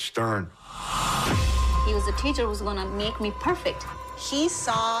Howard Stern. He was a teacher who was going to make me perfect. He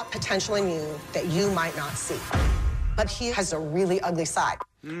saw potential in you that you might not see. But he has a really ugly side.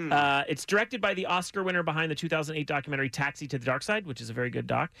 It's directed by the Oscar winner behind the 2008 documentary Taxi to the Dark Side, which is a very good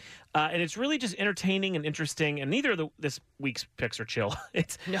doc. And it's really just entertaining and interesting. And neither of this week's picks are chill.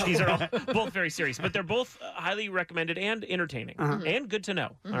 These are all both very serious, but they're both highly recommended and entertaining and good to know.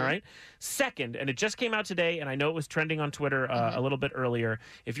 All right. Second, and it just came out today, and I know it was trending on Twitter a little bit earlier.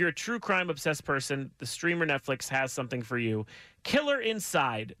 If you're a true crime obsessed person, the streamer Netflix has something for you. Killer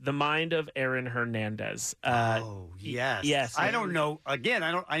Inside: The Mind of Aaron Hernandez. Yes. Yes. I don't know. Again,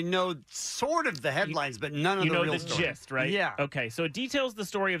 I know sort of the headlines, but none of the real story. You know the gist, right? Yeah. Okay, so it details the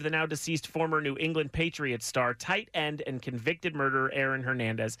story of the now deceased former New England Patriots star, tight end, and convicted murderer Aaron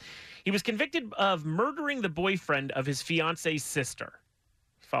Hernandez. He was convicted of murdering the boyfriend of his fiance's sister.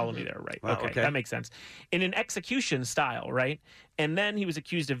 Follow me there, right? Wow, okay, that makes sense. In an execution style, right? And then he was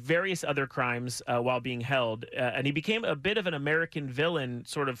accused of various other crimes while being held. And he became a bit of an American villain,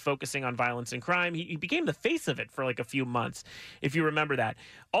 sort of focusing on violence and crime. He became the face of it for like a few months, if you remember that.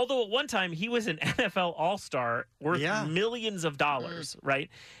 Although at one time he was an NFL All-Star worth millions of dollars, right?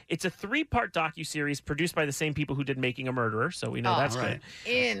 It's a 3-part docuseries produced by the same people who did Making a Murderer, so we know that's good.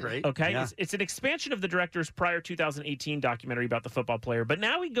 Great. Okay, Yeah. it's an expansion of the director's prior 2018 documentary about the football player, but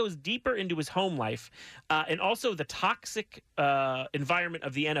now he goes deeper into his home life and also the toxic environment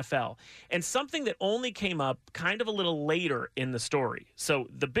of the NFL, and something that only came up kind of a little later in the story. So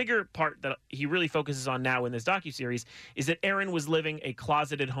the bigger part that he really focuses on now in this docuseries is that Aaron was living a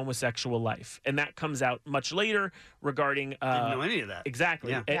closeted homosexual life, and that comes out much later regarding... Didn't know any of that.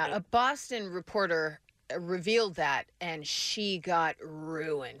 Exactly. Yeah. Yeah, a Boston reporter revealed that, and she got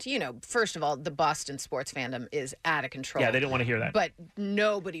ruined. You know, first of all, the Boston sports fandom is out of control. Yeah, they didn't want to hear that. But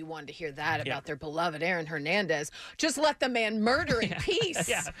nobody wanted to hear that about their beloved Aaron Hernandez. Just let the man murder in peace.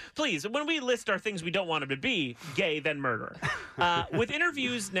 Yeah, please. When we list our things we don't want him to be, gay, then murderer. With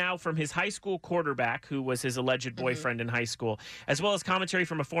interviews now from his high school quarterback, who was his alleged boyfriend in high school, as well as commentary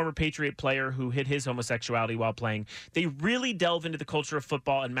from a former Patriot player who hid his homosexuality while playing, they really delve into the culture of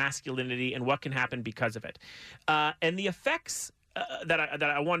football and masculinity and what can happen because of it. And the effects that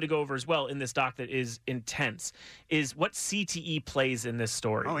I wanted to go over as well in this doc that is intense is what CTE plays in this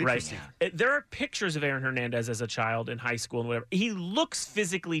story. Oh, right? interesting. There are pictures of Aaron Hernandez as a child in high school and whatever. He looks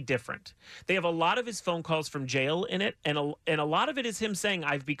physically different. They have a lot of his phone calls from jail in it, and a lot of it is him saying,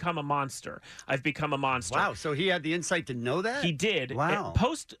 "I've become a monster. I've become a monster." Wow, so he had the insight to know that? He did. Wow.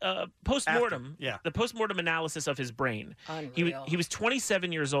 Post-mortem, yeah. the post-mortem analysis of his brain. Unreal. He was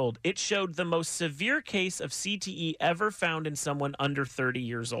 27 years old. It showed the most severe case of CTE ever found in someone under 30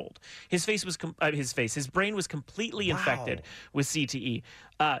 years old. His brain was completely infected with CTE.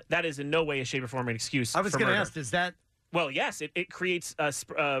 That is in no way, shape, or form an excuse. I was going to ask, is that? Well, yes, it creates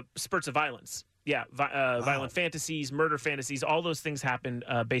spurts of violence. Yeah, violent fantasies, murder fantasies, all those things happen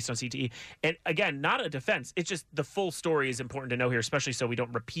based on CTE. And again, not a defense. It's just the full story is important to know here, especially so we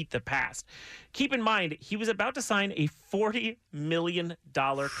don't repeat the past. Keep in mind, he was about to sign a $40 million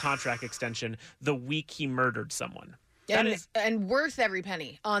contract extension the week he murdered someone. And worth every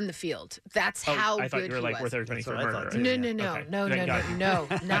penny on the field. That's how good he was. I thought you were like worth every penny for murder. No, Okay. no,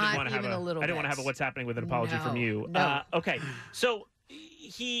 not even a little bit. I didn't want to have a what's happening with an apology from you. No. Okay, so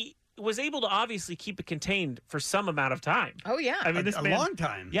he was able to obviously keep it contained for some amount of time. Oh, yeah. I mean, this a man, long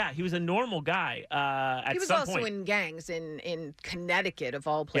time. Yeah, he was a normal guy at he was some also point. in gangs in Connecticut, of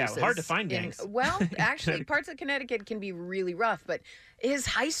all places. Yeah, hard to find gangs. Well, actually, parts of Connecticut can be really rough, but his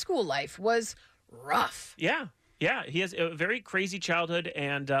high school life was rough. Yeah. Yeah, he has a very crazy childhood,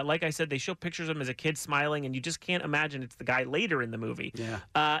 and like I said, they show pictures of him as a kid smiling, and you just can't imagine it's the guy later in the movie.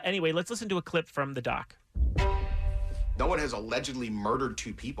 Yeah. Anyway, let's listen to a clip from the doc. No one has allegedly murdered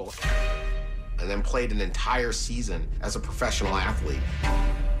two people and then played an entire season as a professional athlete.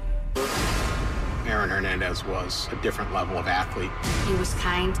 Aaron Hernandez was a different level of athlete. He was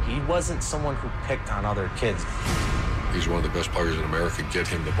kind. He wasn't someone who picked on other kids. He's one of the best players in America. Get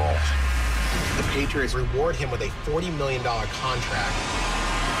him the ball. The Patriots reward him with a $40 million contract.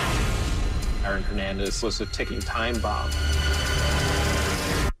 Aaron Hernandez was a ticking time bomb.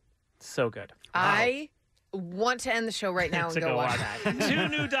 So good. I want to end the show right now and go watch that. 2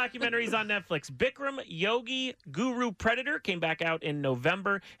 new documentaries on Netflix. Bikram, Yogi, Guru Predator came back out in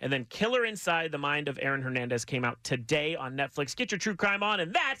November, and then Killer Inside the Mind of Aaron Hernandez came out today on Netflix. Get your true crime on,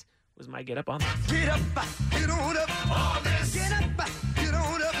 and that was my Get Up on This. Get up, get on up on this. Get up, get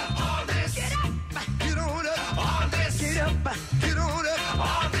on up on this. Get up, get on up on this. Get up, get on up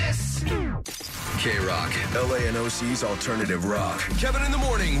on this. K-Rock, LA and OC's alternative rock. Kevin in the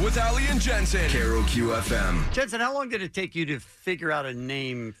Morning with Ali and Jensen. Carol QFM. Jensen, how long did it take you to figure out a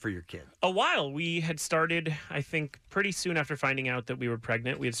name for your kid? A while. We had started, I think, pretty soon after finding out that we were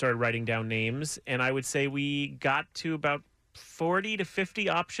pregnant. We had started writing down names, and I would say we got to about 40 to 50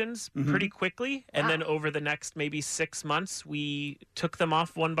 options pretty quickly. And then over the next maybe 6 months, we took them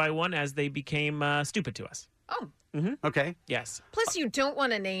off one by one as they became stupid to us. Oh. Okay. Yes. Plus, you don't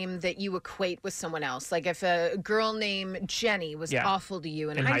want a name that you equate with someone else. Like if a girl named Jenny was awful to you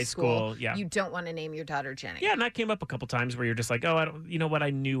in high school, you don't want to name your daughter Jenny. Yeah, and that came up a couple times where you're just like, oh, I don't. You know what? I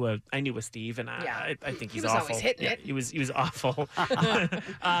knew a Steve, and I think he's he was awful. Always hitting it. He was awful.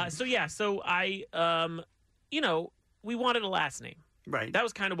 So I we wanted a last name. Right. That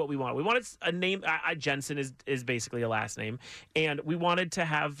was kind of what we wanted. We wanted a name. Jensen is basically a last name. And we wanted to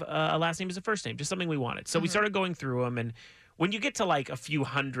have a last name as a first name, just something we wanted. So we started going through them. And when you get to like a few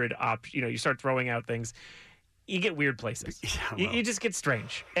hundred you start throwing out things, you get weird places. Yeah, well. You just get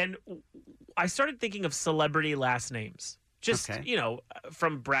strange. And I started thinking of celebrity last names. Just,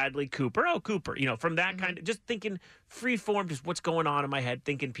 from Bradley Cooper. Oh, Cooper. From that kind of, just thinking free form, just what's going on in my head,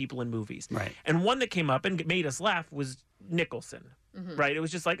 thinking people in movies. Right. And one that came up and made us laugh was Nicholson. Right? It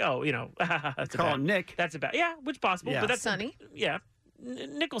was just like, that's Call him Nick. That's about, which possible. Yeah. But that's Sonny. Yeah.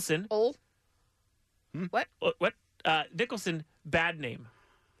 Nicholson. Old. What? What? Nicholson, bad name.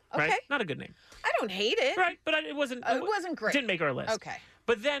 Okay. Right? Not a good name. I don't hate it. Right, but it wasn't. It wasn't great. Didn't make our list. Okay.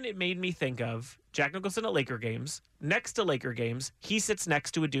 But then it made me think of Jack Nicholson at Laker games. Next to Laker games, he sits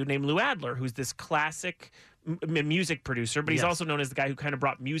next to a dude named Lou Adler, who's this classic music producer, but he's also known as the guy who kind of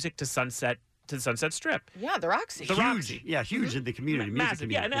brought music to the Sunset Strip. Yeah, the Roxy. The Roxy. Yeah, huge in the community. Massive.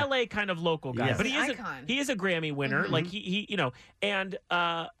 Music community. An LA kind of local guy. Yes. But Icon. he is a Grammy winner. Like he and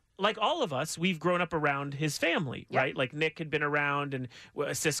like all of us, we've grown up around his family, right? Like Nick had been around, and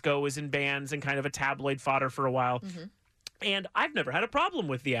Cisco was in bands and kind of a tabloid fodder for a while. And I've never had a problem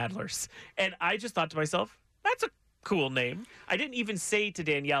with the Adlers. And I just thought to myself, that's a cool name. I didn't even say to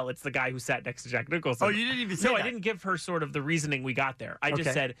Danielle, it's the guy who sat next to Jack Nicholson. Oh, you didn't even say No, that? I didn't give her sort of the reasoning we got there. I just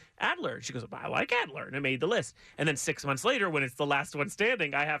Okay. said Adler. She goes, I like Adler. And I made the list. And then 6 months later, when it's the last one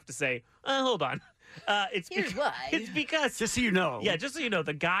standing, I have to say, hold on. Here's why. It's because... Just so you know. Yeah, just so you know,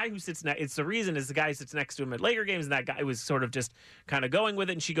 the guy who sits next... It's the reason is the guy who sits next to him at Laker games, and that guy was sort of just kind of going with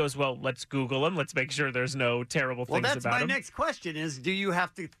it. And she goes, well, let's Google him. Let's make sure there's no terrible Well, things that's about my him. next question is, do you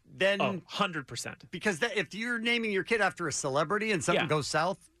have to then... Oh, 100%. Because if you're naming your kid after a celebrity and something goes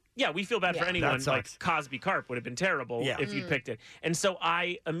south... Yeah, we feel bad for anyone. That Like sucks. Cosby Carp would have been terrible if you'd picked it. And so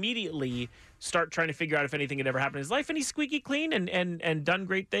I immediately start trying to figure out if anything had ever happened in his life. And he's squeaky clean and done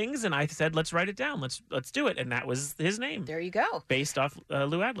great things. And I said, let's write it down. Let's do it. And that was his name. There you go. Based off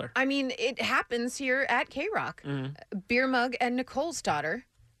Lou Adler. I mean, it happens here at K-Rock. Beer Mug and Nicole's daughter,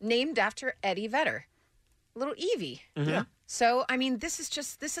 named after Eddie Vedder. Little Evie. Yeah. So, I mean, this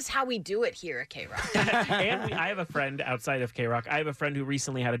is how we do it here at K-Rock. And I have a friend outside of K-Rock. I have a friend who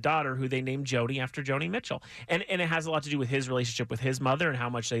recently had a daughter who they named Joni after Joni Mitchell. And it has a lot to do with his relationship with his mother and how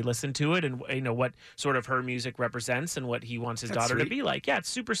much they listen to it and, what sort of her music represents and what he wants his That's daughter to sweet. be like. Yeah, it's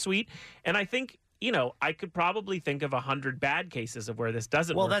super sweet. And I think, I could probably think of 100 bad cases of where this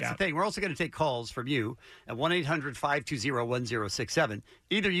doesn't Well, work that's out. the thing. We're also going to take calls from you at 1-800-520-1067.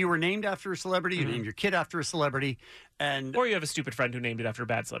 Either you were named after a celebrity, you named your kid after a celebrity, and... Or you have a stupid friend who named it after a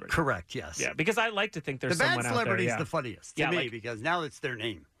bad celebrity. Correct, yes. Yeah, because I like to think there's the someone bad out there. celebrity is Yeah. the funniest to me because now it's their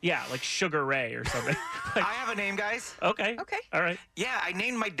name. Yeah, like Sugar Ray or something. I have a name, guys. Okay. All right. Yeah, I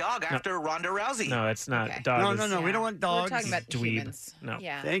named my dog after Ronda Rousey. No, it's not. Okay. Dog No, is- we don't want dogs. We're talking about Dweeb. humans. No.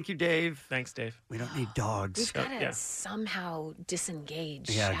 Yeah. Thank you, Dave. Thanks, Dave. We don't need dogs. We've got to somehow disengage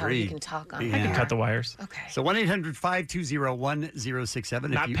Yeah, how we agreed. can talk on Yeah. I can air. cut the wires. Okay. So 1-800-520-1067.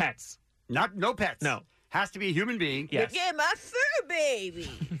 Not pets. No pets. No. Has to be a human being. Yes. Yeah, my fur baby.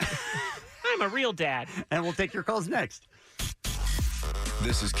 I'm a real dad. And we'll take your calls next.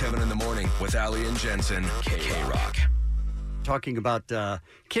 This is Kevin in the Morning with Ali and Jensen. K-Rock. Talking about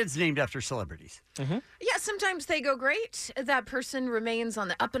kids named after celebrities. Yeah, sometimes they go great. That person remains on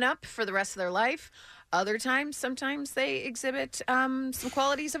the up and up for the rest of their life. Other times, sometimes they exhibit some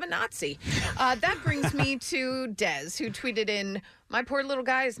qualities of a Nazi. That brings me to Des, who tweeted in, "My poor little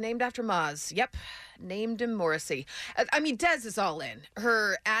guy is named after Moz." Yep, named him Morrissey. I mean, Des is all in.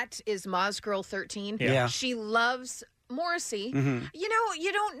 Her @ is MozGirl13. Yeah. She loves Morrissey. You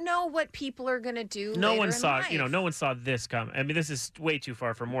don't know what people are going to do. No later one in saw, life. no one saw this coming. I mean, this is way too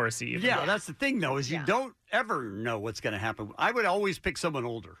far from Morrissey. even. Yeah, that's the thing, though, is you don't ever know what's going to happen. I would always pick someone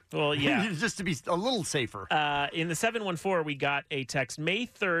older. Well, yeah. Just to be a little safer. In the 714, we got a text. May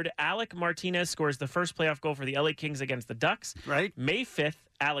 3rd, Alec Martinez scores the first playoff goal for the LA Kings against the Ducks. Right. May 5th,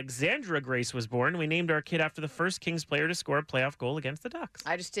 Alexandra Grace was born. We named our kid after the first Kings player to score a playoff goal against the Ducks.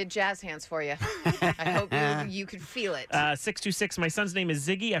 I just did jazz hands for you. I hope you could feel it. 626, my son's name is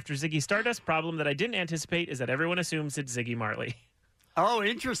Ziggy after Ziggy Stardust. Problem that I didn't anticipate is that everyone assumes it's Ziggy Marley. Oh,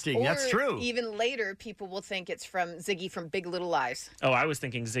 interesting. That's Or true. Even later, people will think it's from Ziggy from Big Little Lies Oh, I was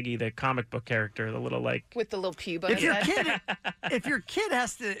thinking Ziggy, the comic book character, the little with the little pube on If his your head. if your kid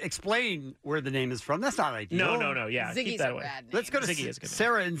has to explain where the name is from, that's not ideal. No, yeah, keep Ziggy's that a away. rad name. Let's go to Ziggy is a good name.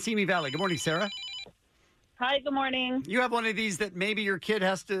 Sarah in Simi Valley. Good morning, Sarah. Hi, good morning. You have one of these that maybe your kid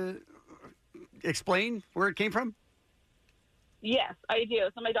has to explain where it came from? Yes, I do.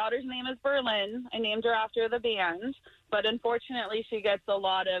 So my daughter's name is Berlin. I named her after the band, but unfortunately she gets a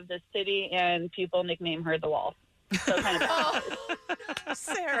lot of the city and people nickname her the Wall. So kind of bad.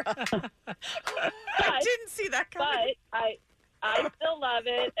 Sarah. I didn't see that coming. But I still love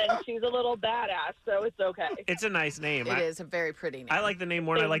it, and she's a little badass, so it's okay. It's a nice name. It is a very pretty name. I like the name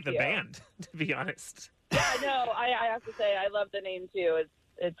more than I like Thank the you. band, to be honest. Yeah, no, I have to say I love the name too.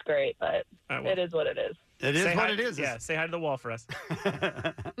 It's great, but it is what it is. It is Say what hi- it is. Yeah, say hi to the wall for us.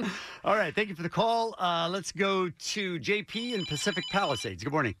 All right. Thank you for the call. Let's go to JP in Pacific Palisades.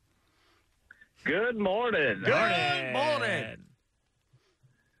 Good morning. Good morning. Good morning.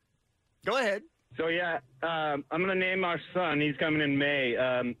 Go ahead. So yeah, I'm gonna name our son. He's coming in May.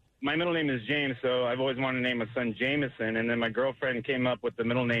 My middle name is James, so I've always wanted to name my son Jameson. And then my girlfriend came up with the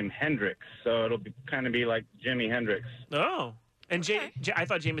middle name Hendrix, so it'll kind of be like Jimi Hendrix. Oh. And I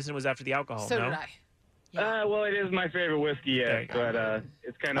thought Jameson was after the alcohol. So no? did I. Well, it is my favorite whiskey yet, but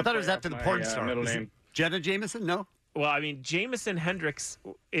it's kind of. I thought it was after the porn star. Middle Was it name. Jenna Jameson? No. Well, I mean, Jameson Hendrix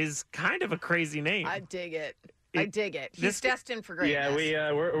is kind of a crazy name. I dig it. I dig it. He's destined for greatness.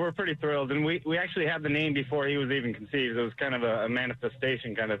 Yeah, we're pretty thrilled, and we actually had the name before he was even conceived. It was kind of a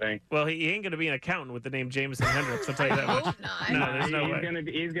manifestation kind of thing. Well, he ain't going to be an accountant with the name Jameson Hendricks. I'll tell you that much. Hope not. No, there's no way.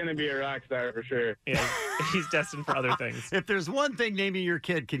 He's gonna be a rock star for sure. Yeah, he's destined for other things. If there's one thing naming your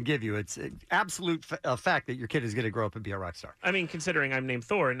kid can give you, it's an absolute fact that your kid is going to grow up and be a rock star. I mean, considering I'm named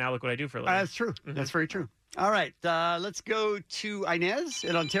Thor, and now look what I do for a living. That's true. That's very true. All right, let's go to Inez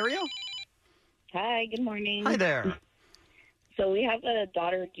in Ontario. Hi, good morning. Hi there. So we have a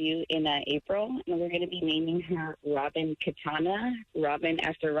daughter due in April, and we're going to be naming her Robin Katana. Robin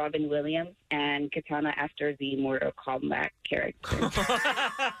after Robin Williams, and Katana after the Mortal Kombat character.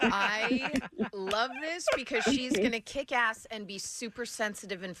 I love this because she's going to kick ass and be super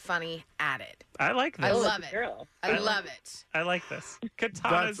sensitive and funny at it. I like this. I love it. I love it. I like this.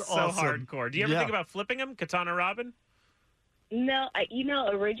 Katana's That's so awesome. hardcore. Do you ever think about flipping him? Katana Robin? No,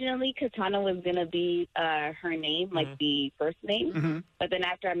 originally Katana was going to be her name, like the first name. But then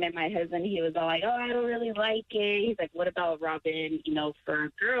after I met my husband, he was all like, oh, I don't really like it. He's like, what about Robin, for a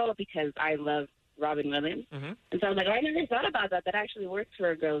girl? Because I love Robin Williams. And so I was like, oh, I never thought about that. That actually works for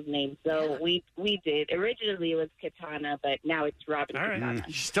a girl's name. So we did. Originally it was Katana, but now it's Robin Katana.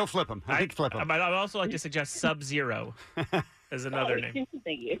 Still flip him. I think flip him. I'd also like to suggest Sub-Zero as another name.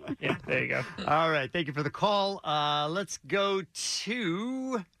 Thank you. Yeah, there you go. All right, thank you for the call. Let's go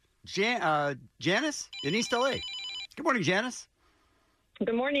to Janice in East LA. Good morning, Janice.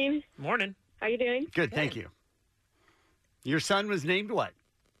 Good morning. Morning. How you doing? Good, thank you. Your son was named what?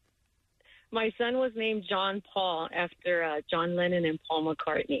 My son was named John Paul after John Lennon and Paul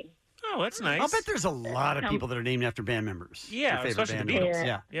McCartney. Oh, that's nice. I'll bet there's a lot of people that are named after band members. Yeah, Your favorite especially the band Beatles.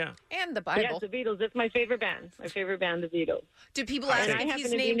 members. Yeah. And the Bible. Yes, the Beatles. It's my favorite band. My favorite band, the Beatles. Do people ask And I if happen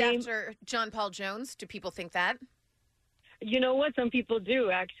he's to be named after John Paul Jones? Do people think that? You know what? Some people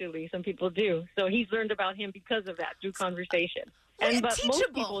do, actually. Some people do. So he's learned about him because of that, through conversation. But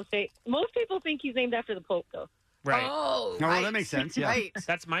most people think he's named after the Pope, though. Right. Oh, well, right. that makes sense. Yeah. Right.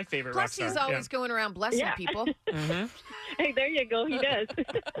 That's my favorite rock Plus, star. he's always going around blessing people. Hey, there you go. He does.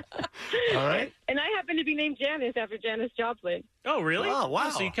 All right. And I happen to be named Janice after Janis Joplin. Oh, really? Oh, wow.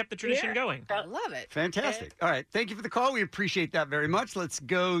 So you kept the tradition going. I love it. Fantastic. All right, thank you for the call. We appreciate that very much. Let's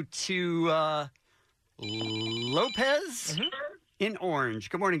go to Lopez in Orange.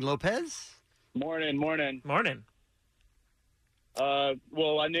 Good morning, Lopez. Morning. Morning.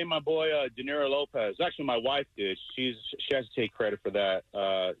 Well, I named my boy De Niro Lopez. Actually, my wife did. She has to take credit for that.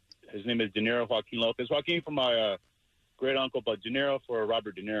 His name is De Niro Joaquin Lopez. Joaquin for my great uncle, but De Niro for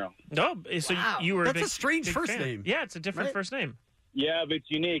Robert De Niro. No, so you were That's a strange big first fan. name. Yeah, it's a different first name. Yeah, but it's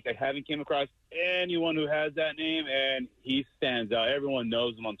unique. I haven't came across anyone who has that name, and he stands out. Everyone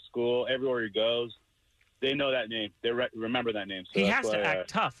knows him on school. Everywhere he goes, they know that name. They remember that name. So He that's has to why, act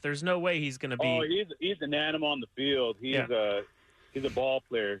tough. There's no way he's going to be. Oh, he's an animal on the field. He's a ball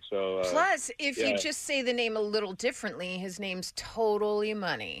player. So Plus, if yeah. you just say the name a little differently, his name's totally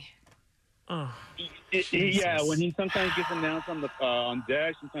money. Oh, yeah, when he sometimes gets announced on the on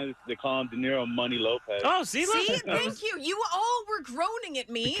deck, sometimes they call him De Niro Money Lopez. Oh, see, Thank you. You all were groaning at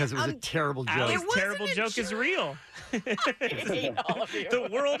me. Because it was a terrible joke. Ali's terrible joke is real. The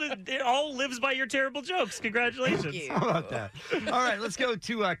world, it all lives by your terrible jokes. Congratulations. How about that? All right, let's go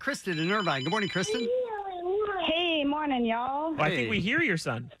to Kristen in Irvine. Good morning, Kristen. Hey, morning, y'all. Well, I think we hear your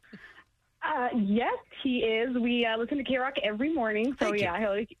son. Yes, he is. We listen to K-Rock every morning. So, you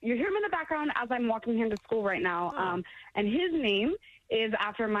hear him in the background as I'm walking him to school right now. And his name is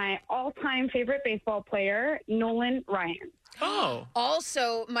after my all-time favorite baseball player, Nolan Ryan. Oh.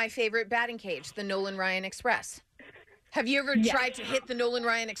 Also, my favorite batting cage, the Nolan Ryan Express. Have you ever tried to hit the Nolan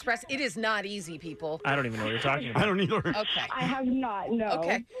Ryan Express? It is not easy, people. I don't even know what you're talking about. I don't either. Okay. I have not, no.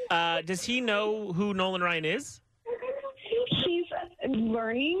 Okay. Does he know who Nolan Ryan is? He's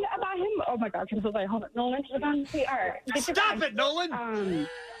learning about him. Oh, my gosh. I'm so sorry. Hold on. Nolan, all right. Stop it, Nolan.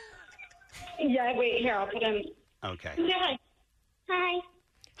 Yeah, wait. Here, I'll put him. Okay. Yeah. Hi.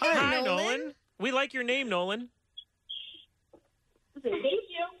 Hi, Nolan. We like your name, Nolan. Thank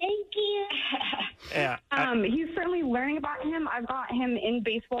you. Thank you. Yeah. He's certainly learning about him. I've got him in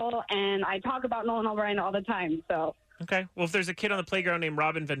baseball, and I talk about Nolan Ryan all the time. So. Okay. Well, if there's a kid on the playground named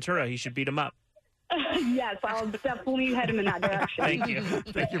Robin Ventura, he should beat him up. Yes, I'll definitely head him in that direction. Thank you.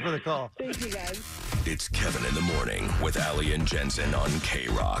 Thank you for the call. Thank you, guys. It's Kevin in the Morning with Ali and Jensen on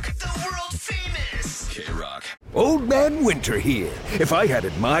K-Rock. The world famous K-Rock. Old Man Winter here. If I had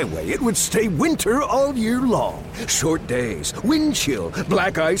it my way, it would stay winter all year long. Short days, wind chill,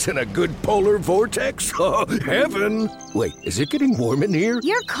 black ice, and a good polar vortex. Oh, heaven. Wait, is it getting warm in here?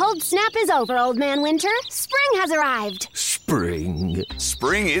 Your cold snap is over, Old Man Winter. Spring has arrived. Spring? spring.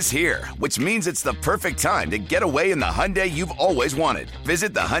 Spring is here, which means it's the perfect time to get away in the Hyundai you've always wanted.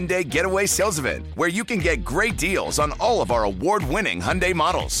 Visit the Hyundai Getaway Sales Event, where you can get great deals on all of our award-winning Hyundai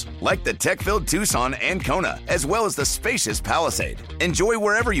models, like the tech-filled Tucson and Kona, as well as the spacious Palisade. Enjoy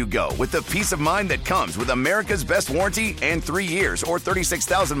wherever you go with the peace of mind that comes with America's best warranty and 3 years or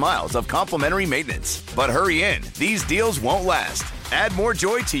 36,000 miles of complimentary maintenance. But hurry in, these deals won't last. Add more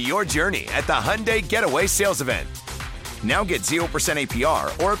joy to your journey at the Hyundai Getaway Sales Event. Now get 0%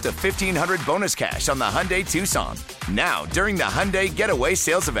 APR or up to $1,500 bonus cash on the Hyundai Tucson. Now, during the Hyundai Getaway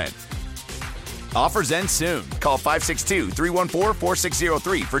Sales Event. Offers end soon. Call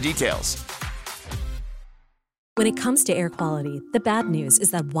 562-314-4603 for details. When it comes to air quality, the bad news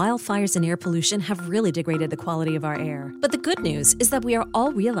is that wildfires and air pollution have really degraded the quality of our air. But the good news is that we are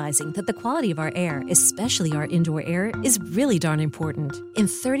all realizing that the quality of our air, especially our indoor air, is really darn important. In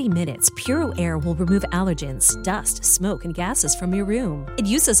 30 minutes, Puro Air will remove allergens, dust, smoke, and gases from your room. It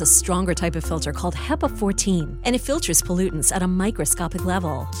uses a stronger type of filter called HEPA 14, and it filters pollutants at a microscopic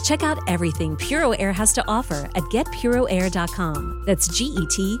level. Check out everything Puro Air has to offer at getpuroair.com. That's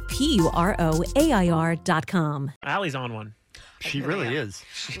GETPUROAIR.com. Allie's on one. She really is.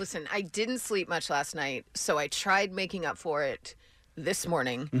 Listen, I didn't sleep much last night, so I tried making up for it this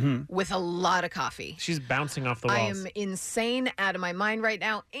morning with a lot of coffee. She's bouncing off the walls. I am insane, out of my mind right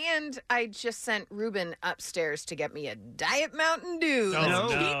now, and I just sent Ruben upstairs to get me a Diet Mountain Dew.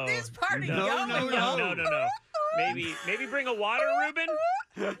 Let's keep this party going. No. Maybe bring a water, Ruben.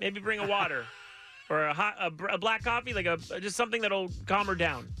 Maybe bring a water. Or a black coffee, like just something that'll calm her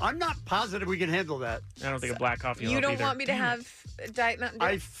down. I'm not positive we can handle that. I don't think a black coffee will You help don't either. want me to have Diet Mountain Dew?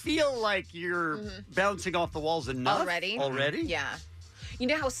 I feel like you're bouncing off the walls enough. Already? Yeah. You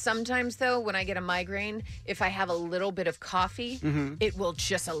know how sometimes, though, when I get a migraine, if I have a little bit of coffee, it will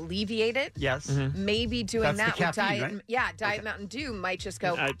just alleviate it? Yes. Maybe doing That's that the with caffeine, right? Diet Mountain Dew might just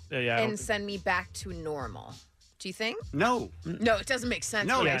go and send me back to normal. Do you think? No. No, it doesn't make sense.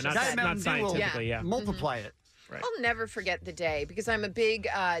 No, what I Diet just said. Mountain Dew will multiply it. Right. I'll never forget the day because I'm a big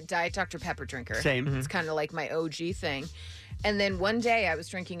Diet Dr. Pepper drinker. Same. It's kind of like my OG thing. And then one day I was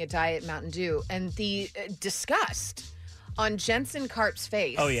drinking a Diet Mountain Dew, and the disgust on Jensen Karp's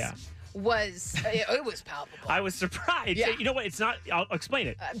face was it was palpable. I was surprised. Yeah. You know what? It's not. I'll explain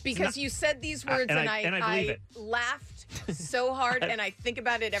it. Because you said these words, and I believe it. laughed so hard, and I think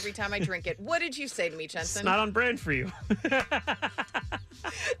about it every time I drink it. What did you say to me, Jensen? It's not on brand for you.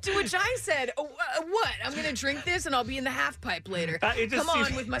 To which I said, what? I'm going to drink this, and I'll be in the half pipe later. Come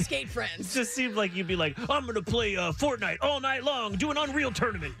on with my skate friends. It just seemed like you'd be like, I'm going to play Fortnite all night long, do an Unreal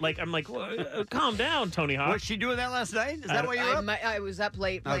tournament. Like, I'm like, calm down, Tony Hawk. Was she doing that last night? Is that why you were up? I was up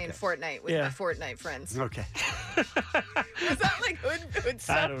late playing Fortnite with my Fortnite friends. Okay. Was that like hood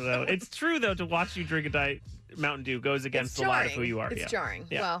stuff? I don't know. It's true, though, to watch you drink a Diet Mountain Dew goes against a lot of who you are. It's jarring.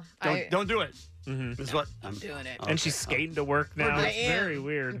 Yeah. Well, don't do it. This is what I'm doing it. And she's skating to work now. I It's am. very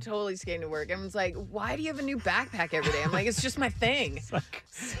weird. I'm totally skating to work. Everyone's like, why do you have a new backpack every day? I'm like, it's just my thing. It's like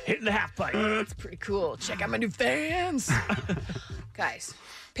hitting the half pipe. It's pretty cool. Check out my new fans. Guys,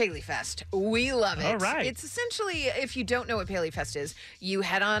 Paley Fest. We love it. All right. It's essentially, if you don't know what Paley Fest is, you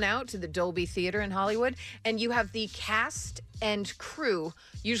head on out to the Dolby Theater in Hollywood, and you have the cast and crew,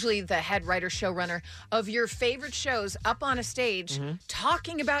 usually the head writer, showrunner, of your favorite shows up on a stage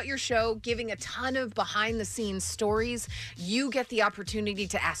talking about your show, giving a ton of behind-the-scenes stories. You get the opportunity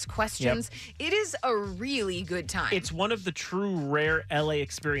to ask questions. It is a really good time. It's one of the true rare LA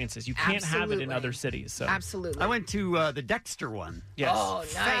experiences. You can't have it in other cities. So. Absolutely. I went to the Dexter one. Yes. Oh,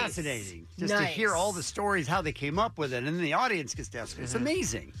 nice. Fascinating. Just to hear all the stories, how they came up with it, and then the audience gets to ask. It's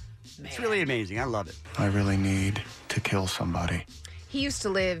amazing. It's really amazing. I love it. I really need to kill somebody. He used to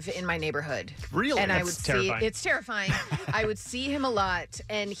live in my neighborhood. Really? And I That's would terrifying. see it's terrifying. I would see him a lot,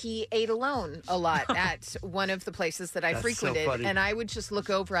 and he ate alone a lot at one of the places that I That's so frequented. funny. And I would just look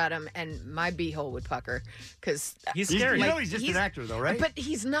over at him, and my beehole would pucker because He's scary. You know he's just an actor, though, right? But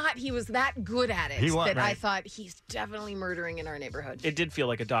he's not. He was that good at it He was, that I right. thought he's definitely murdering in our neighborhood. It did feel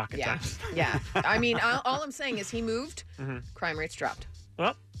like a doc at Yeah, times. yeah. I mean, all I'm saying is he moved, crime rates dropped.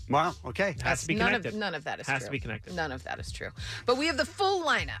 Well, wow. Okay. has to be None connected. of that is true. Has to be connected. None of that is true. But we have the full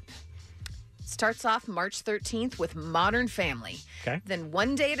lineup. Starts off March 13th with Modern Family. Okay. Then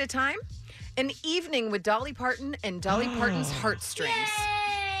One Day at a Time, an evening with Dolly Parton and Dolly Parton's Heartstrings.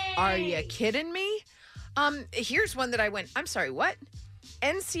 Are you kidding me? Here's one that I went, I'm sorry, what?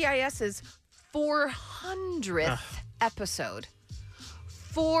 NCIS's 400th episode.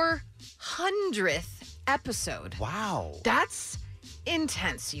 400th episode. Wow. That's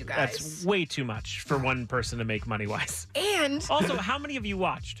intense, you guys. That's way too much for one person to make money-wise. And Also, how many of you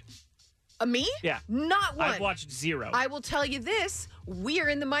watched? Me? Yeah. Not one. I've watched 0. I will tell you this: we are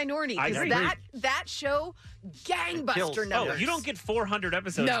in the minority I because agree. that show gangbuster numbers. Oh, you don't get 400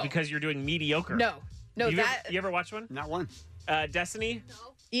 episodes No. because you're doing mediocre. No. You ever watch one? Not one. Destiny?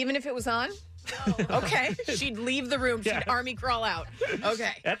 Even if it was on? Okay. She'd leave the room. She'd army crawl out.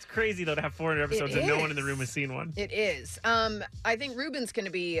 Okay. That's crazy, though, to have 400 episodes and no one in the room has seen one. It is. I think Ruben's going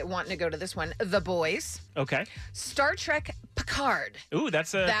to be wanting to go to this one. The Boys. Okay. Star Trek Picard. Ooh,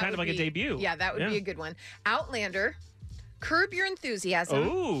 that's That kind of would like a be- debut. Yeah, that would be a good one. Outlander. Curb Your Enthusiasm.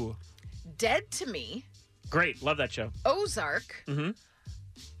 Ooh. Dead to Me. Great. Love that show. Ozark. Mm-hmm.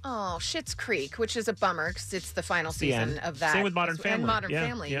 Oh, Schitt's Creek, which is a bummer because it's the final The season end. of that. Same with Modern Family. And Modern Yeah,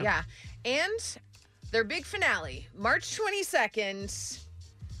 Family, yeah. yeah. And their big finale, March 22nd.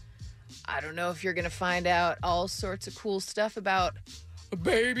 I don't know if you're going to find out all sorts of cool stuff about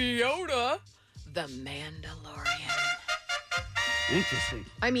Baby Yoda, the Mandalorian. Interesting.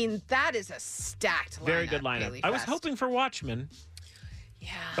 I mean, that is a stacked lineup. Very good lineup. Bailey I was Fest. hoping for Watchmen. Yeah.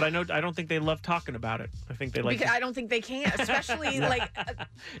 But I don't think they love talking about it. I think they like Because I don't think they can, especially like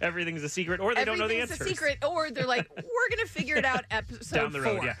everything's a secret, or they don't know the everything's answers. a secret, or they're like, we're going to figure it out episode Down the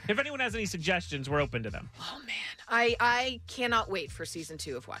road, 4. yeah. If anyone has any suggestions, we're open to them. I cannot wait for season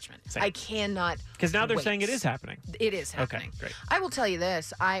 2 of Watchmen. Same. I cannot. Because now they're wait. saying it is happening. It is happening. Okay, great. I will tell you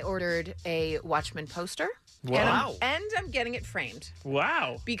this: I ordered a Watchmen poster. Wow. And I'm getting it framed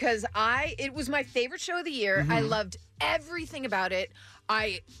Wow. because it was my favorite show of the year. I loved everything about it.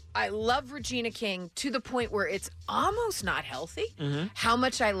 I love Regina King to the point where it's almost not healthy how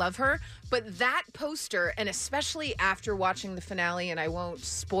much I love her. But that poster, and especially after watching the finale, and I won't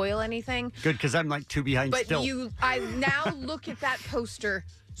spoil anything, Good, because I'm like 2 behind but still. I now look at that poster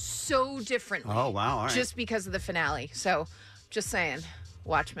so differently. Oh, wow. All right. Just because of the finale. So, just saying,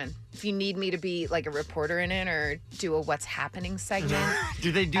 Watchmen. If you need me to be like a reporter in it or do a What's Happening segment.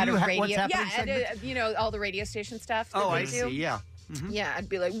 Do they do at a What's radio, Happening yeah, segment? at a, all the radio station stuff. that Oh, they I do. see. Yeah. Yeah, I'd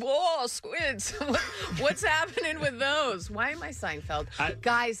be like, whoa, squids. What's happening with those? Why am I Seinfeld?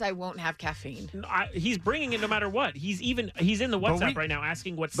 Guys, I won't have caffeine. He's bringing it no matter what. He's in the WhatsApp right now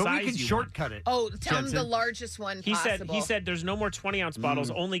asking what But size we can you shortcut it. Oh, tell him Jensen. the largest one He possible. said there's no more 20-ounce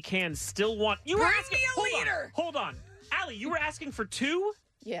bottles, only cans. Still want you were Bring asking, me a liter. Hold on. Allie, you were asking for 2?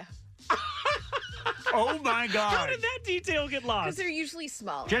 Yeah. Oh, my God. How did that detail get Because lost? they're usually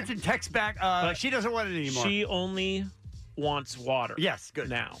smaller. Jensen texts back. She doesn't want it anymore. She only wants water. Yes, good.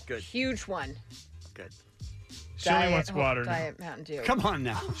 Now. Good. Huge one. Good. She only wants water now. Diet Mountain Dew. Come on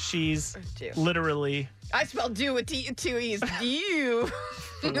now. She's Dew. literally I spell do with two E's. Dew.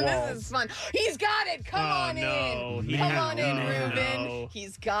 This is fun. He's got it. Come on no, in. he Come has- on in, no. Ruben.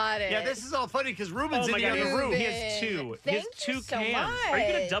 He's got it. Yeah, this is all funny because Ruben's Oh in my the God, other room. he has 2. He has Thank 2 you so cans. Are you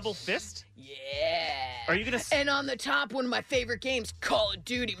gonna much. double fist? Yeah. Are you gonna? And on the top, one of my favorite games, Call of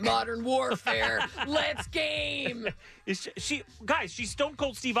Duty Modern Warfare. Let's game. Is she guys? She's Stone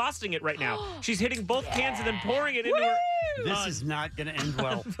Cold Steve Austin it right now. She's hitting both cans and then pouring it into her. This is not going to end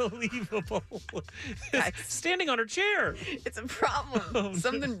well. Unbelievable. Standing on her chair. It's a problem.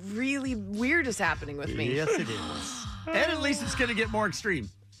 Something really weird is happening with me. Yes, it is. And at least it's going to get more extreme.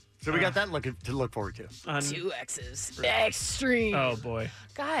 So we got that to look forward to. 2 X's. Extreme. Oh, boy.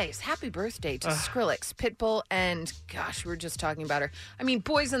 Guys, happy birthday to Skrillex, Pitbull, and gosh, we were just talking about her. I mean,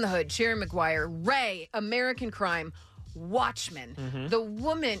 Boys in the Hood, Jerry Maguire, Ray, American Crime, Watchmen, the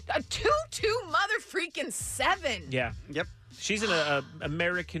woman, a 2-2 mother-freaking 7. Yeah. Yep. She's an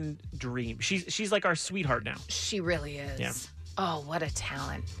American dream. She's like our sweetheart now. She really is. Yeah. Oh, what a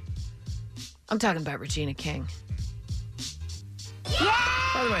talent. I'm talking about Regina King.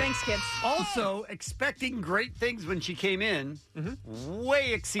 By the way, Thanks, kids. Also, expecting great things when she came in,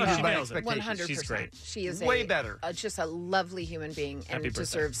 way exceeded she my nails it. expectations. 100%. She's great. She is Way better. Just a lovely human being and Happy birthday.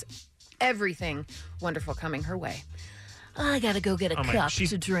 deserves everything wonderful coming her way. I gotta go get a Oh my- cup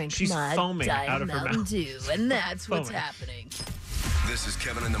she's- to drink she's my foaming Diet out of her Mountain mouth. Dew, and that's what's Foaming. happening. This is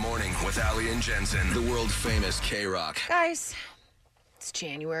Kevin in the Morning with Ali and Jensen, the world famous K-Rock. Guys, it's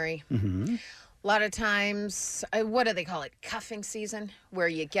January. A lot of times, what do they call it? Cuffing season, where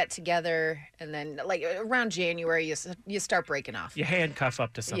you get together and then, like around January, you start breaking off. You handcuff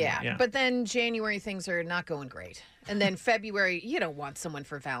up to someone. Yeah, but then January things are not going great. And then February, you don't want someone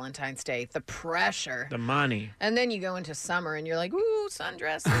for Valentine's Day. The pressure. the money. And then you go into summer and you're like, ooh,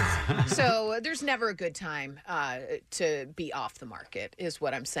 sundresses. So there's never a good time to be off the market, is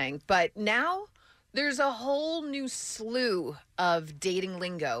what I'm saying. But now there's a whole new slew of dating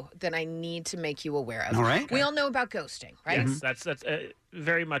lingo that I need to make you aware of. All right. We all know about ghosting, right? Yes, that's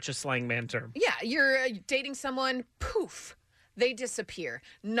very much a slang man term. Yeah, you're dating someone, poof. They disappear.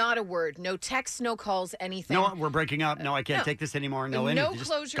 Not a word. No texts, no calls, anything. No, we're breaking up. No, I can't No. take this anymore. No, No anything.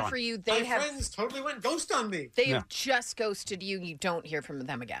 Just closure gone. for you. My They have friends totally went ghost on me. They have just ghosted you. You don't hear from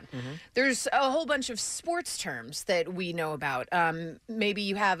them again. There's a whole bunch of sports terms that we know about. Maybe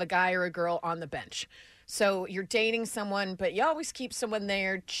you have a guy or a girl on the bench. So you're dating someone, but you always keep someone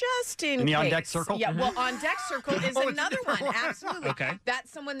there just in In the case. on-deck circle? Yeah, well, on-deck circle is Oh, it's a another one. different one. Absolutely. Okay. That's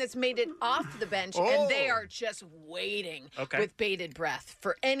someone that's made it off the bench, and they are just waiting with bated breath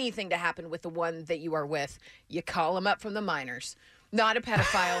for anything to happen with the one that you are with. You call them up from the minors. Not a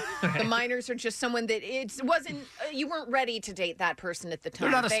pedophile. The minors are just someone that you weren't ready to date that person at the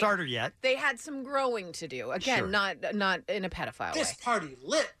time. They're not a starter yet. They had some growing to do. Again, Sure. not in a pedophile way. This party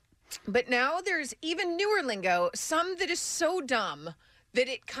lit. But now there's even newer lingo, some that is so dumb that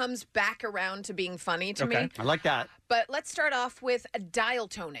it comes back around to being funny to me. I like that. But let's start off with a dial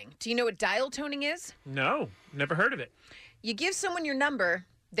toning. Do you know what dial toning is? No, never heard of it. You give someone your number,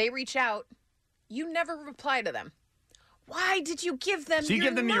 they reach out, you never reply to them. Why did you give them So you your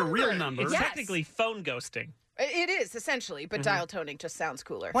give them your number? real number. It's Yes. technically phone ghosting. It is, essentially, but dial toning just sounds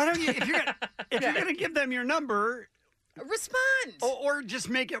cooler. Why don't you, if you're gonna give them your number, respond. Or just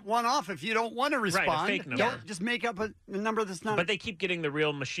make it one off if you don't want to respond. Right, a fake number. Don't just make up a number that's not. But they keep getting the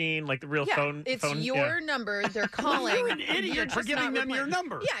real machine, like the real Yeah, phone. it's phone, your number. They're calling. You're an You're idiot for just giving not them your replying.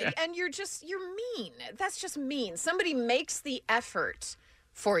 number. Yeah, and you're mean. That's just mean. Somebody makes the effort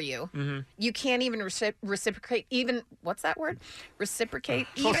for you. You can't even reciprocate. Even what's that word? Reciprocate.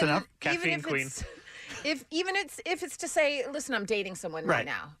 Close even, enough. Caffeine if queen. It's, if it's to say, listen, I'm dating someone right, Right.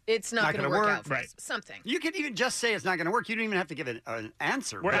 now. It's not, Not going to gonna work work. out for Right. us. Something. You can even just say it's not going to work. You don't even have to give an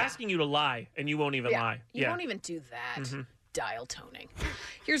answer. We're But- asking you to lie, and you won't even lie. You won't even do that. Dial toning.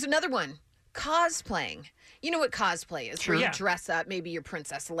 Here's another one. Cosplaying. You know what cosplay is? Sure. Where you Yeah. dress up, maybe you're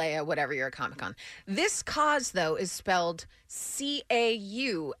Princess Leia, whatever, you're a Comic-Con. This cause, though, is spelled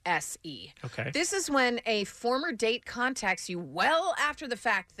C-A-U-S-E. Okay. This is when a former date contacts you well after the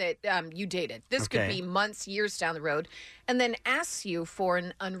fact that you dated. This could Okay. be months, years down the road, and then asks you for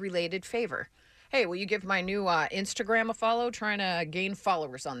an unrelated favor. Hey, will you give my new Instagram a follow? Trying to gain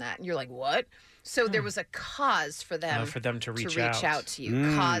followers on that. And you're like, what? So there was a cause for them, to reach out. out. to you.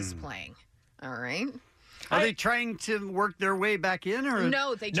 Mm. Cosplaying. All right. Are they trying to work their way back in, or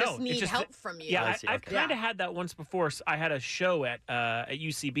No, they just it's need just help that- from you. Yeah, I see, I've okay. kind of had that once before. I had a show at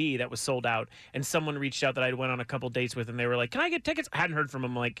UCB that was sold out, and someone reached out that I went on a couple dates with, and they were like, "Can I get tickets?" I hadn't heard from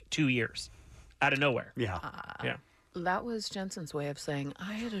them in like 2 years, out of nowhere. Yeah. Yeah. That was Jensen's way of saying,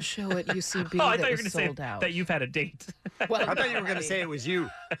 I had a show at UCB Oh, I that thought you were was going to say sold out. that you've had a date. Well, I thought you were going to say it was you.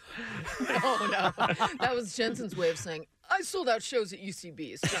 no. That was Jensen's way of saying, I sold out shows at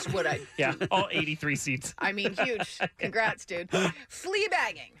UCB. It's just what I Yeah, all 83 seats. I mean, huge. Congrats, dude.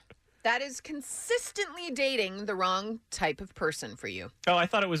 Fleabagging. That is consistently dating the wrong type of person for you. Oh, I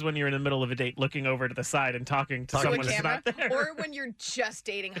thought it was when you're in the middle of a date, looking over to the side and talking to To a someone that's camera, not there. or when you're just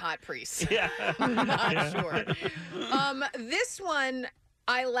dating hot priests. Yeah. I'm not Yeah. sure. This one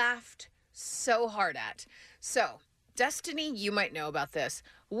I laughed so hard at. So, Destiny, you might know about this.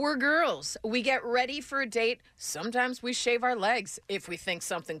 We're girls. We get ready for a date. Sometimes we shave our legs if we think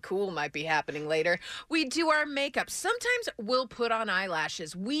something cool might be happening later. We do our makeup. Sometimes we'll put on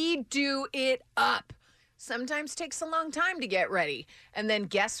eyelashes. We do it up. Sometimes takes a long time to get ready. And then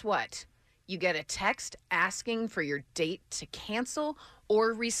guess what? You get a text asking for your date to cancel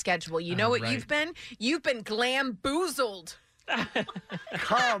or reschedule. You know what right. you've been? You've been glamboozled.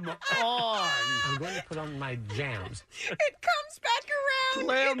 Come on. I'm going to put on my jams. It comes back around.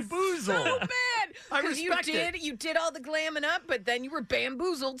 Bamboozle. It's so bad. I 'Cause respect you did all the glamming up, but then you were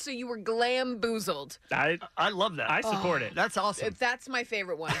bamboozled, so you were glamboozled. I love that. I support it. That's awesome. That's my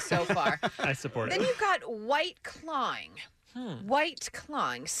favorite one so far. I support Then it. you've got white clawing. White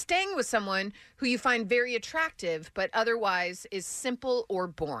clawing. Staying with someone who you find very attractive, but otherwise is simple or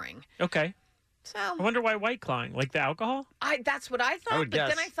boring. Okay. So I wonder why white clawing, like the alcohol? that's what I thought, would but then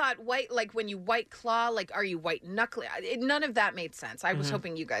guess. I thought white, like when you white claw, like are you white knuckling? None of that made sense. I was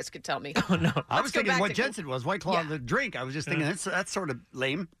hoping you guys could tell me. Oh no. I Let's was go thinking back what to- Jensen was White Claw, Yeah. the drink. I was just thinking that's sort of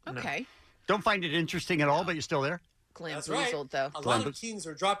lame. Okay. Don't find it interesting at all, but you're still there. That's right. Glamboozled though. A lot of teens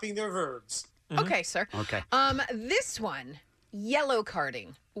are dropping their verbs. Okay, sir. Okay. This one, yellow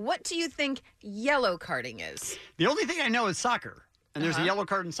carding. What do you think yellow carding is? The only thing I know is soccer. And there's Uh-huh. a yellow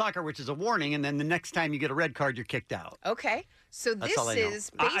card in soccer, which is a warning, and then the next time you get a red card, you're kicked out. Okay. So That's this all I know. is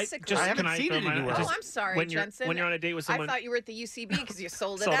basically. I haven't seen it anywhere. Oh, I'm sorry, when you're Jensen. when you're on a date with someone. I thought you were at the UCB because you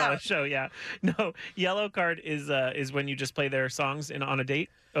sold it sold out out. a show, yeah. No, yellow card is when you just play their songs on a date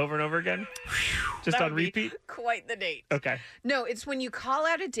over and over again, just That on would be repeat. Quite the date. Okay. No, it's when you call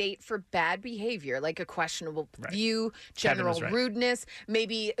out a date for bad behavior, like a questionable view, Kevin general was right. rudeness,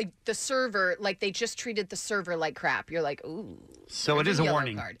 maybe the server, like they just treated the server like crap. You're like, ooh. So there's it is a yellow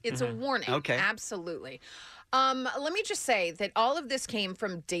warning. card. It's a warning. Okay. Absolutely. Let me just say that all of this came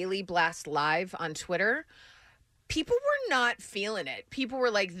from Daily Blast Live on Twitter. People were not feeling it. People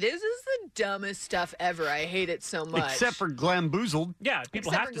were like, this is the dumbest stuff ever. I hate it so much. Except for Glamboozled. Yeah,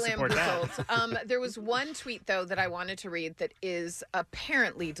 people Except have for to support that. Glamboozled. There was one tweet, though, that I wanted to read that is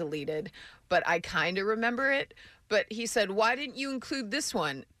apparently deleted, but I kind of remember it. But he said, why didn't you include this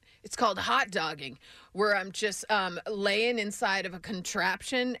one? It's called hot dogging, where I'm just laying inside of a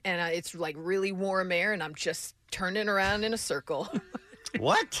contraption and it's like really warm air and I'm just turning around in a circle.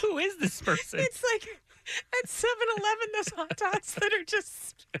 What? Who is this person? It's like at 7-Eleven, those hot dogs that are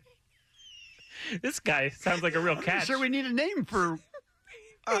just... This guy sounds like a real catch. Sure, we need a name for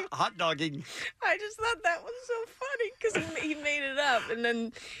hot dogging. I just thought that was so funny because he made it up and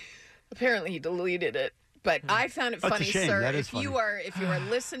then apparently he deleted it. But I found it That's a funny, shame. sir. That is If you are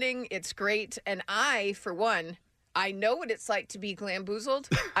listening, it's great. And I, for one, I know what it's like to be glamboozled.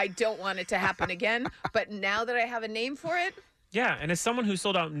 I don't want it to happen again. But now that I have a name for it, Yeah, and as someone who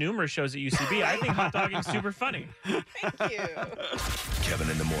sold out numerous shows at UCB, I think hot dogging's super funny. thank you. Kevin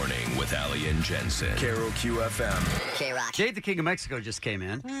in the Morning with Ali and Jensen. Carol QFM. K-Rock. Jade the King of Mexico just came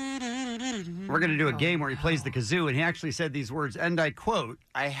in. We're going to do a game where he plays the kazoo, and he actually said these words, and I quote,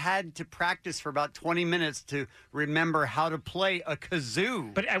 I had to practice for about 20 minutes to remember how to play a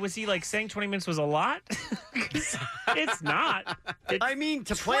kazoo. But was he like saying 20 minutes was a lot? It's not. I mean,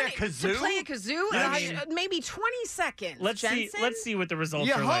 to play a kazoo? To play a kazoo? I mean- Maybe 20 seconds, Let's Jensen. see what the results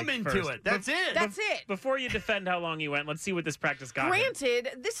You are hum like into first. it. That's it. That's it. Before you defend how long you went, let's see what this practice got him. Granted,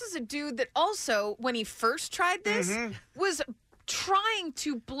 this is a dude that also, when he first tried this, was trying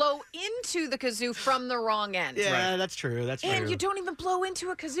to blow into the kazoo from the wrong end. Yeah, that's true. That's And true. you don't even blow into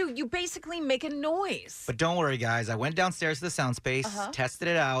a kazoo. You basically make a noise. But don't worry, guys. I went downstairs to the sound space, tested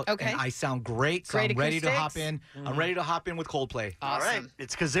it out, Okay. and I sound great. So Great I'm ready to hop acoustics? in. I'm ready to hop in with Coldplay. All right.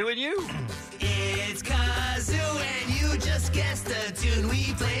 It's kazoo and you. It's Kazoo and you just guessed the tune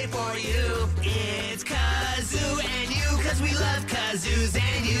we play for you. It's Kazoo and you, cause we love kazoos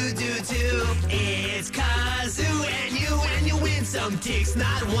and you do too. It's Kazoo and you win some ticks,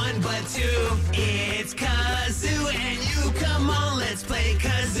 not one but two. It's Kazoo and you, come on, let's play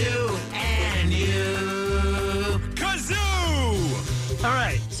Kazoo and you. Kazoo! All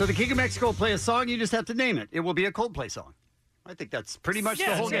right. So the King of Mexico will play a song. You just have to name it. It will be a Coldplay song. I think that's pretty much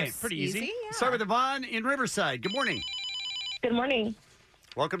the whole game. It's pretty easy. Start with Yvonne in Riverside. Good morning. Good morning.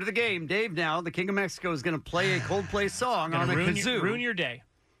 Welcome to the game. Dave now, the King of Mexico, is going to play a Coldplay song on a kazoo. Ruin your day.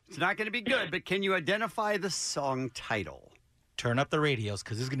 It's not going to be good, but can you identify the song title? Turn up the radios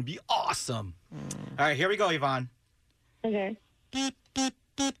because this is going to be awesome. All right, here we go, Yvonne. Okay.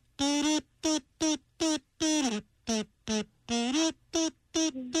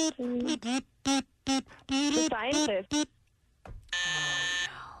 The Scientist.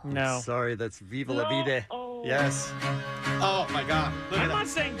 No. Sorry, that's Viva la Vida. Oh. Yes. Oh, my God. Look I'm at not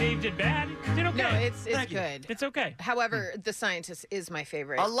that. saying Dave did bad. He did okay. No, it's Thank you. good. It's okay. However, The Scientist is my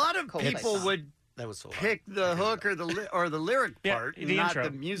favorite. A lot of Coldplay people song. would That was so hard. pick the hook or the lyric Yeah, part, the not intro.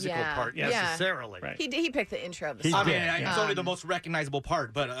 the musical Yeah, part yeah. necessarily. Right. He picked the intro of the He song. I mean, did. it's only the most recognizable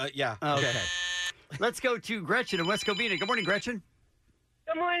part, but yeah. Okay. Let's go to Gretchen in West Covina. Good morning, Gretchen.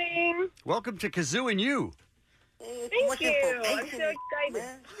 Good morning. Welcome to Kazoo and You. Thank you. I'm so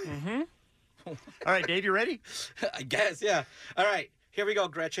excited. All right, Dave, you ready? I guess, yeah. All right, here we go,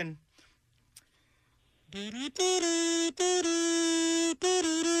 Gretchen.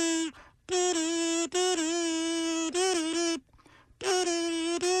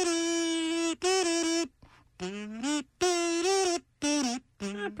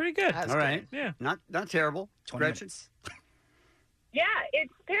 Pretty good. All right. Yeah. Not terrible. 20 Gretchen. minutes. Yeah,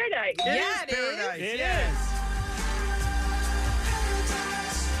 it's Paradise. Yeah, it is. Paradise. It yes.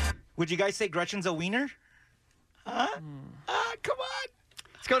 Would you guys say Gretchen's a wiener? Huh? Come on.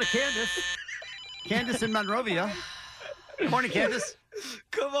 Let's go to Candace. Candace in Monrovia. Good morning, Candace.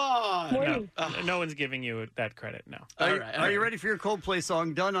 Come on. Morning. No one's giving you that credit. No. Are you ready for your Coldplay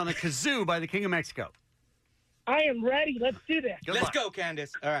song done on a kazoo by the King of Mexico? I am ready. Let's do this. Good Let's luck. go,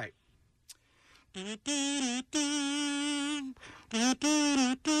 Candace. All right.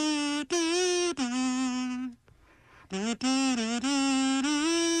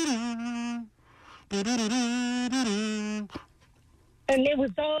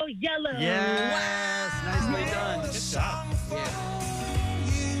 Yes, nicely done. Good job.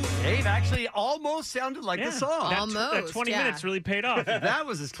 Dave actually almost sounded like the song. That 20 minutes really paid off. That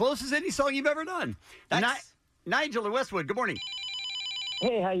was as close as any song you've ever done. Nigel in Westwood, good morning.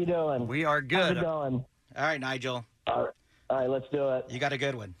 Hey, how you doing? We are good. How's it going? All right, Nigel. All right, let's do it. You got a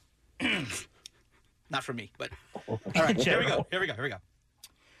good one. Not for me, but all right. Here we go. Here we go. Here we go.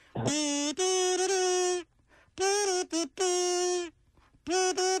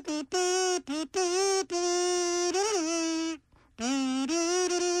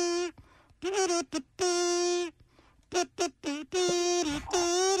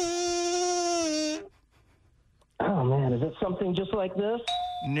 Oh man, is it something just like this?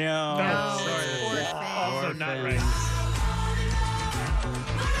 No. Also not right.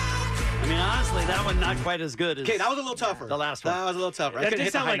 I mean, honestly, that one not quite as good as Okay, that was a little tougher. the last one. That was a little tougher. I That couldn't did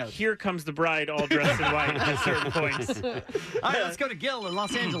hit the sound high like notes. Here Comes the Bride all dressed in white at certain points. All right, let's go to Gil in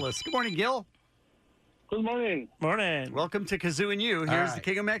Los Angeles. Good morning, Gil. Good morning. Morning. Welcome to Kazoo and You. Here's All the right.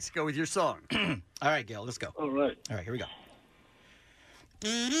 King of Mexico with your song. All right, Gil, let's go. All right. All right, here we go.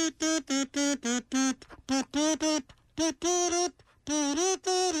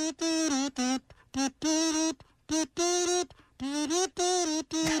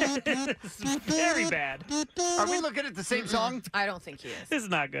 Very bad. Are we looking at the same song? I don't think he is. This is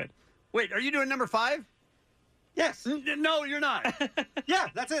not good. Wait, are you doing number 5? Yes. No, you're not. Yeah,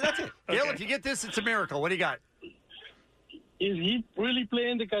 that's it. That's it. Gil, Okay. if you get this, it's a miracle. What do you got? Is he really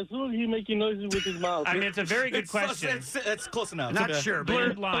playing the kazoo? Or he making noises with his mouth? I mean, it's a very good question. It's close enough. Not sure,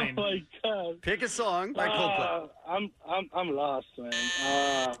 Blurred but line. Oh my God. pick a song by Coldplay. I'm lost,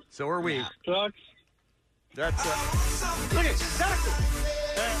 man. So are we. Trucks. That's Look at exactly.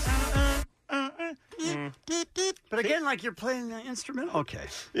 But again, like you're playing the instrument. Okay.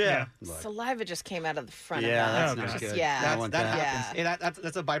 Yeah. Saliva just came out of the front Yeah, of that's my not mouth. good. Yeah. I don't want That that. happens. Yeah,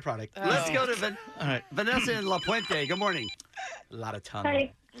 that's a byproduct. Let's go to All right. Vanessa in La Puente. Good morning. A lot of tongue.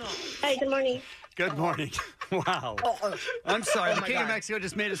 Hi. Hi, good morning. Good morning. Wow. I'm sorry. The my King of God. Mexico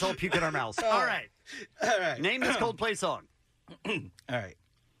just made us all puke in our mouths. All right. All right. Name this Coldplay song. All right.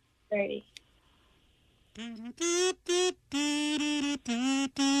 Ready.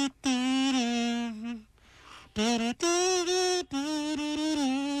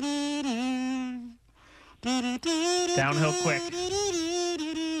 Downhill quick.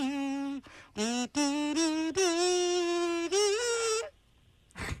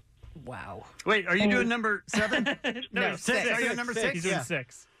 Wow. Wait, are you doing number 7? No, Six. Are you on number 6? He's doing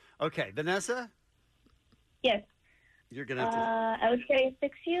 6. Okay, Vanessa, Yes. you're gonna have to. I would say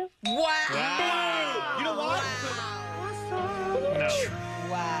Fix You. Wow. You know what? No.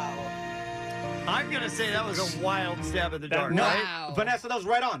 Wow. I'm gonna say that was a wild stab in the dark. No, Right? Wow. Vanessa, that was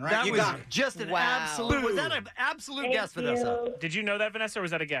right on, right? That You was got it. just an Wow. absolute. Was that an absolute guess, Vanessa? Did you know that, Vanessa, or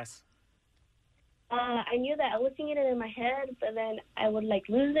was that a guess? I knew that I was singing it in my head, but then I would like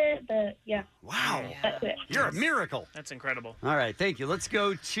lose it. But yeah, Wow. that's it. You're a miracle. That's incredible. All right, thank you. Let's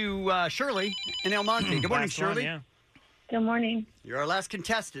go to Shirley in El Monte. Good morning, Last one, Shirley. yeah. Good morning. You're our last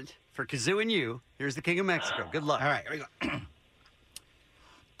contestant for Kazoo and You. Here's the King of Mexico. Good luck. All right, here we go.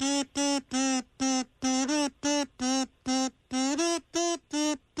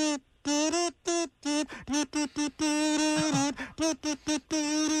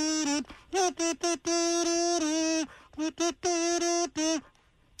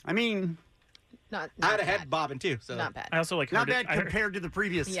 I mean, Not I had a bad. head bobbing too. So Not bad. I also like not heard it. bad compared to the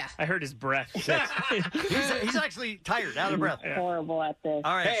previous. Yeah. I heard his breath. He's actually tired, out of breath. Horrible at this.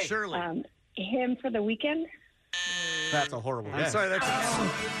 All right, Hey. Shirley. Him for the Weekend. that's a horrible I'm guess. sorry, that's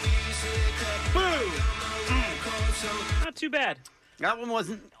Not too bad. that one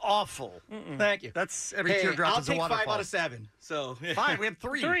wasn't awful. Thank you. That's every Hey, teardrop I'll is a take waterfall. 5 out of 7. So 5. We have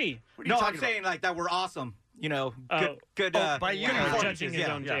 3. 3. What are you No, talking I'm saying like that we're awesome. You know, Oh. good. by you. good Wow. performances, Judging his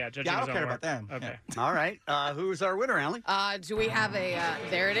yeah. own, judging Yeah, I his don't own care work. about them. Okay. Yeah. All right. Who's our winner, Allie? Do we have a,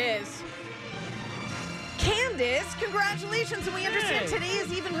 there it is. Candace, congratulations. And we understand Hey. today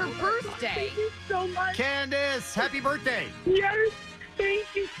is even her birthday. Thank you so much. Candace, happy birthday. Yes. Thank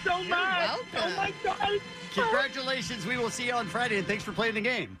you so much. welcome. Oh my God. Congratulations. We will see you on Friday, and thanks for playing the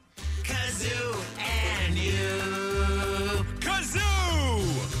game. Kazoo and you. Kazoo!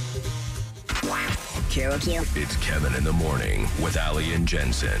 Karaoke. It's Kevin in the Morning with Ali and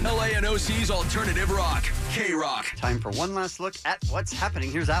Jensen. LANOC's Alternative Rock. K-Rock. Time for one last look at what's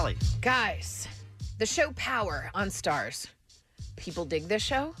happening. Here's Allie. Guys, the show Power on Stars. People dig this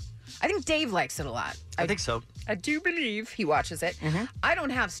show. I think Dave likes it a lot. I think so. I do believe he watches it. I don't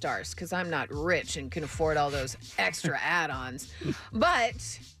have Stars because I'm not rich and can afford all those extra add-ons.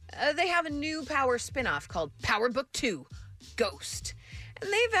 But they have a new Power spinoff called Power Book 2, Ghost.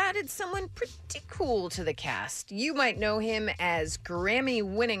 And they've added someone pretty cool to the cast. You might know him as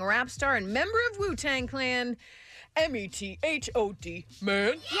Grammy-winning rap star and member of Wu-Tang Clan, M.E.T.H.O.D.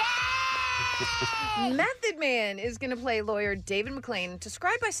 Man. Method Man is going to play lawyer David McClain,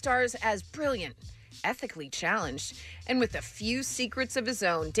 described by stars as brilliant, ethically challenged, and with a few secrets of his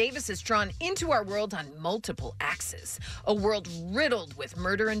own. Davis is drawn into our world on multiple axes, a world riddled with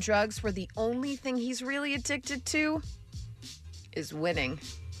murder and drugs where the only thing he's really addicted to is winning.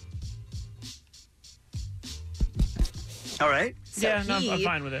 All right. So I'm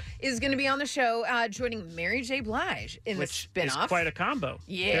fine with it. Is going to be on the show, joining Mary J. Blige in Which the is spinoff. quite a combo.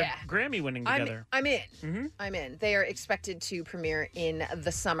 Yeah. They're Grammy-winning together. I'm in. I'm in. They are expected to premiere in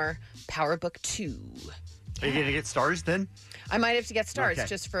the summer. Power Book 2. Are you going to get stars then? I might have to get stars Okay.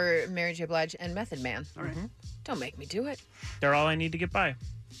 just for Mary J. Blige and Method Man. All right. Don't make me do it. They're all I need to get by.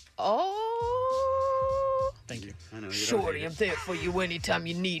 Oh. Thank you. I know you Shorty, I'm there for you anytime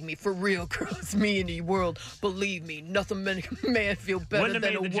you need me. For real, cross me in the world. Believe me, nothing make a man feel better Wouldn't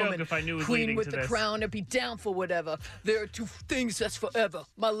have than a made the joke woman. if I knew it was Queen leading with to the this. crown, I'd be down for whatever. There are two things that's forever.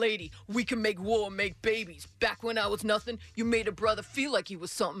 My lady, we can make war, make babies. Back when I was nothing, you made a brother feel like he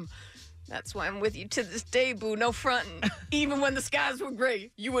was something. That's why I'm with you to this day, boo, no frontin'. Even when the skies were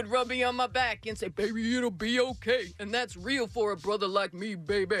gray, you would rub me on my back and say, baby, it'll be okay. And that's real for a brother like me,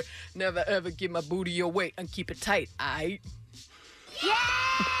 baby. Never ever give my booty your weight and keep it tight, aight?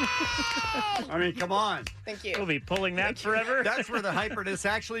 I mean, come on. Thank you. We'll be pulling that forever. That's where the hyperness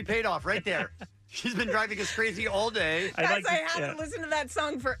actually paid off, right there. She's been driving us crazy all day. Guys, I haven't listened to that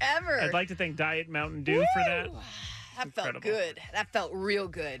song forever. I'd like to thank Diet Mountain Dew for that. That felt good. That felt real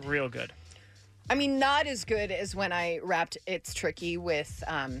good. Real good. I mean, not as good as when I rapped It's Tricky with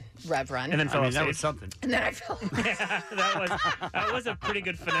Rev Run. And then fell that asleep. was something. And then I fell Yeah, that was a pretty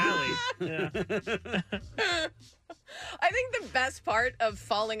good finale. Yeah. I think the best part of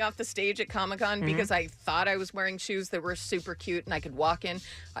falling off the stage at Comic-Con, Mm-hmm. because I thought I was wearing shoes that were super cute and I could walk in.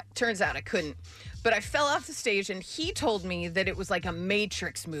 Turns out I couldn't. But I fell off the stage and he told me that it was like a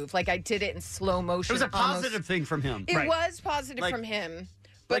Matrix move. Like I did it in slow motion. It was a almost. positive thing from him. It was positive Like- from him.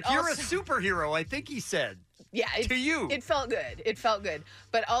 But Like, you're a also- superhero, I think he said. Yeah, to you. It felt good. It felt good.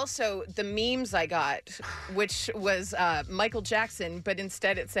 But also the memes I got, which was Michael Jackson, but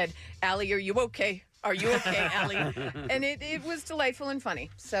instead it said, Allie, are you okay? Are you okay, Allie? And it was delightful and funny.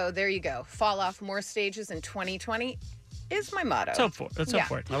 So there you go. Fall off more stages in 2020 is my motto. Let's hope for it. Let's hope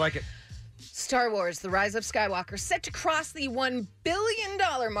for it. I like it. Star Wars, The Rise of Skywalker, set to cross the $1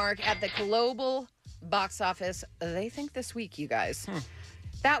 billion mark at the global box office. They think this week, you guys.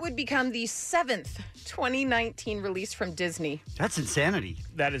 That would become the 7th 2019 release from Disney. That's insanity.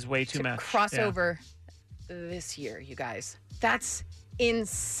 That is way too much. Crossover this year, you guys. That's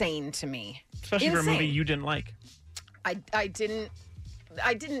insane to me. Especially for a movie you didn't like. I didn't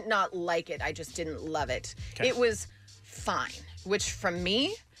not like it. I just didn't love it. Okay. It was fine, which from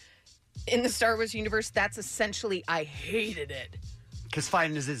me in the Star Wars universe, that's essentially I hated it. Because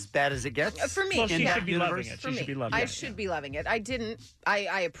fine is as bad as it gets. For me, Well, she in that should be universe. loving it. For She should me. be loving I it. should be loving it. I didn't.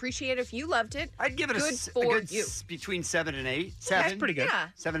 I appreciate if you loved it. I'd give it good a for good you. Between 7 and 8. That's 7? pretty good. Yeah.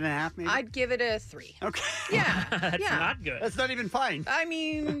 7.5 maybe? I'd give it a 3. Okay. Yeah. That's yeah. not good. That's not even fine. I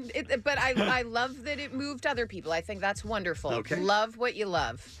mean, but I love that it moved other people. I think that's wonderful. Okay. Love what you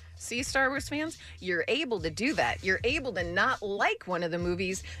love. See, Star Wars fans, you're able to do that. You're able to not like one of the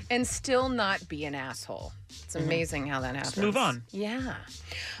movies and still not be an asshole. It's amazing how that happens. move on. Yeah.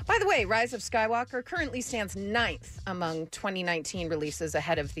 By the way, Rise of Skywalker currently stands 9th among 2019 releases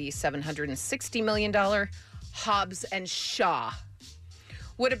ahead of the $760 million Hobbs and Shaw.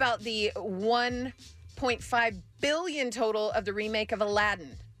 What about the $1.5 billion total of the remake of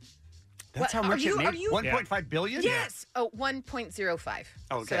Aladdin? That's What- how much are you- it made? are you- 1.5 billion? Yes. Oh, 1.05.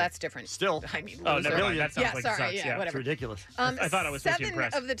 Okay. So that's different. Still. I mean, Oh, loser. never mind. That sounds yeah, like sorry, it sucks. yeah, Yeah. It's whatever. ridiculous. I thought I was supposed to 7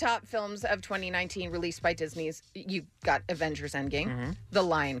 impress. of the top films of 2019 released by Disney's. You got Avengers Endgame, Mm-hmm. The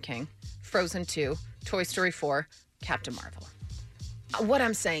Lion King, Frozen 2, Toy Story 4, Captain Marvel. What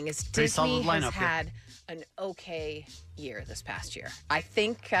I'm saying is Pretty Disney solid has lineup, yeah. had an okay year this past year. I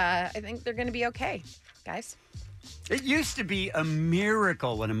think they're going to be okay, guys. It used to be a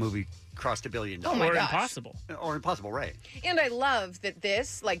miracle when a movie crossed $1 billion. Oh my or gosh. impossible. Or impossible, right? And I love that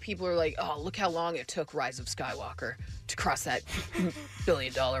this, like, people are like, oh, look how long it took Rise of Skywalker to cross that $1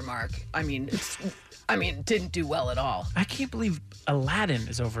 billion mark. I mean, it didn't do well at all. I can't believe Aladdin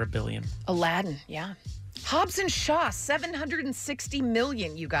is over $1 billion. Aladdin, yeah. Hobbs and Shaw, $760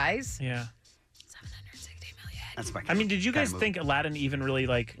 million, you guys. Yeah. That's my I mean, did you kind guys of think Aladdin even really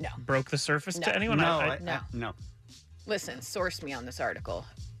No. broke the surface No. to anyone? No, No. no. Listen, source me on this article.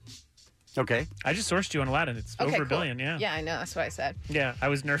 Okay. I just sourced you on Aladdin. It's over cool. $1 billion, yeah. Yeah, I know. That's what I said. Yeah, I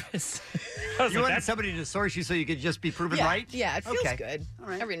was nervous. I was You like, wanted somebody to source you so you could just be proven Yeah, right? yeah, it feels Okay. good All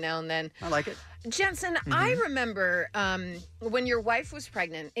right. every now and then. I like it. Jensen, I remember when your wife was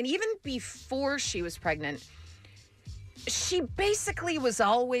pregnant, and even before she was pregnant, she basically was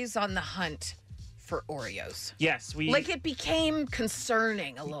always on the hunt for Oreos. Yes, Like it became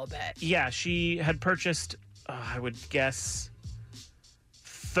concerning a little bit. Yeah, she had purchased, I would guess,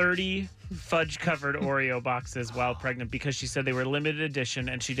 30 fudge-covered Oreo boxes while pregnant because she said they were limited edition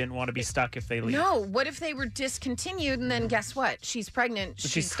and she didn't want to be stuck if they leave. No, what if they were discontinued and then guess what? She's pregnant. So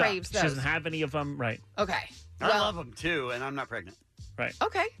She she's craves stuck. She those. doesn't have any of them. Right. Okay. I love them too, and I'm not pregnant. Right.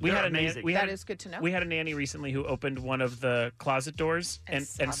 Okay. We They're had a amazing. we had, That is good to know. We had a nanny recently who opened one of the closet doors and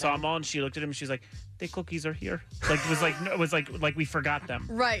saw them all, and she looked at him and she's like, "The cookies are here." Like it was like we forgot them.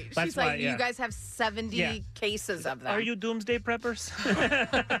 Right. That's She's why, like, you guys have 70 Yeah. cases of them. Are you doomsday preppers?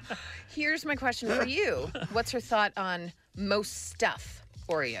 Here's my question for you. What's her thought on most stuff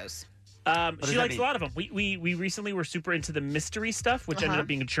Oreos? She likes a lot of them. We recently were super into the mystery stuff, which ended up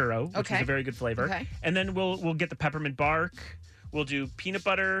being a churro, which was Okay. a very good flavor. Okay. And then we'll get the peppermint bark. We'll do peanut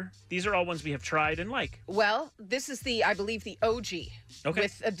butter. These are all ones we have tried and like. Well, this is I believe the OG. Okay.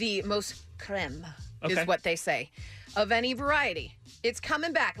 With the most creme, Okay. is what they say, of any variety. It's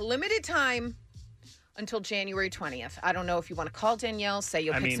coming back. Limited time until January 20th. I don't know if you want to call Danielle, say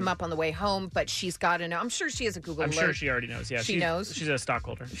you'll pick some up on the way home, but she's got to know. I'm sure she has a Google I'm alert. sure she already knows. Yeah, She knows? She's a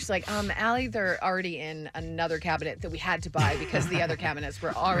stockholder. She's like, Allie, they're already in another cabinet that we had to buy because the other cabinets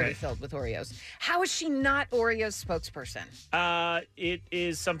were already Right. filled with Oreos. How is she not Oreo's spokesperson? It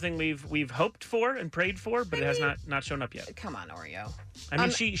is something we've hoped for and prayed for, but it has not shown up yet. Come on, Oreo. I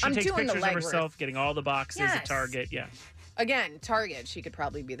mean, she I'm takes doing the pictures of legwork. herself getting all the boxes at Yes. Target. Yeah. Again, Target, she could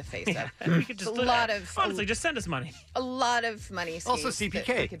probably be the face of. And we could just honestly just send us money. A lot of money. Also Steve, that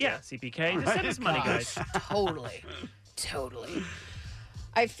CPK. we could do. Yeah, CPK. Just send us money, guys. Totally. Totally.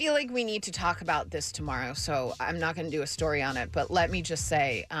 I feel like we need to talk about this tomorrow, so I'm not going to do a story on it, but let me just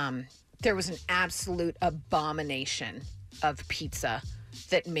say there was an absolute abomination of pizza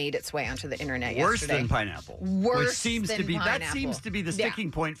that made its way onto the internet Worse yesterday. than pineapple. Worse Which seems than to be pineapple. that seems to be the Yeah.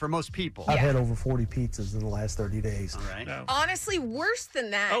 sticking point for most people. I've had over 40 pizzas in the last 30 days. All right. Honestly, worse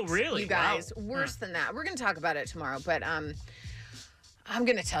than that. Oh, really? You guys, Wow. worse than that. We're going to talk about it tomorrow, but I'm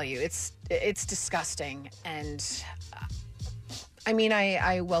going to tell you, it's disgusting. And I mean,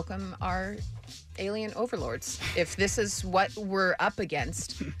 I welcome our alien overlords. If this is what we're up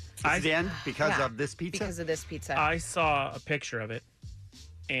against. Again, because Yeah, of this pizza? Because of this pizza. I saw a picture of it,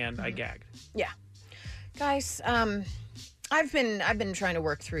 and I gagged. Yeah. Guys, I've been trying to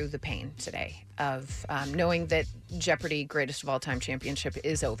work through the pain today of knowing that Jeopardy! Greatest of All Time Championship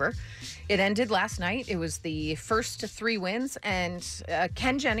is over. It ended last night. It was the first to 3 wins, and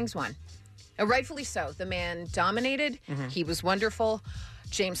Ken Jennings won. Rightfully so. The man dominated. Mhm. He was wonderful.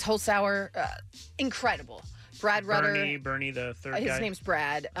 James Holzhauer, incredible. Brad Rutter. Bernie, the third His guy. name's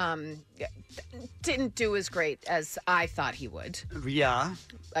Brad. Didn't do as great as I thought he would. Yeah.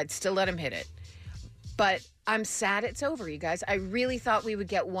 I'd still let him hit it. But I'm sad it's over, you guys. I really thought we would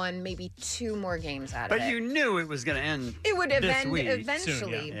get 1, maybe 2 more games out of But it. you knew it was going to end. It would this end week.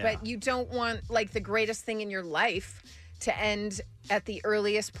 eventually, but you don't want like the greatest thing in your life to end at the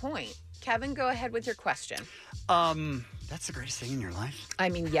earliest point. Kevin, go ahead with your question. That's the greatest thing in your life. I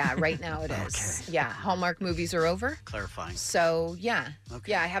mean, yeah, right now it is. Yeah, Hallmark movies are over. Clarifying. So, yeah.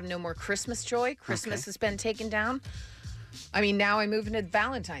 Yeah, I have no more Christmas joy. Christmas has been taken down. I mean, now I move into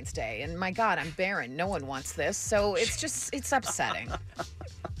Valentine's Day, and my God, I'm barren. No one wants this. So it's upsetting.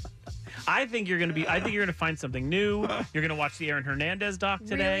 I think you're gonna find something new. You're gonna watch the Aaron Hernandez doc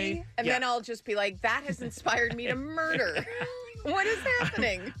today. Really? And then I'll just be like, that has inspired me to murder. What is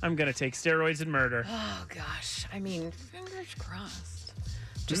happening? I'm gonna take steroids and murder. Oh, gosh. I mean, fingers crossed.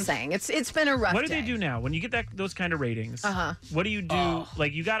 Just saying. It's been a rough What do day. they do now when you get those kind of ratings? Uh-huh. What do you do?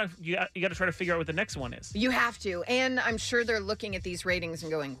 Like you gotta try to figure out what the next one is. You have to. And I'm sure they're looking at these ratings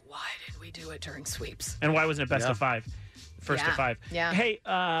and going, why did we do it during sweeps? And why wasn't it best Yeah. of 5? First to Yeah. 5. Yeah. Hey,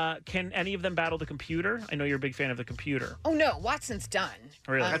 can any of them battle the computer? I know you're a big fan of the computer. Oh, no. Watson's done.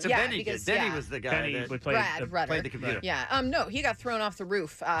 Really? That's what yeah, Benny because, did. Benny yeah. was the guy Benny that would play Brad Rutter. played the computer. Yeah. No, he got thrown off the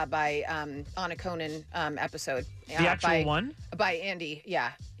roof by on a Conan episode. The actual one? By Andy.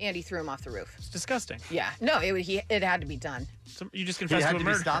 Yeah. Andy threw him off the roof. It's disgusting. Yeah. No, it had to be done. So you just He confessed had to a to be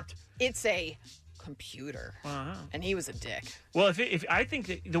murder. stopped. It's a computer. Uh-huh. And he was a dick. Well, if I think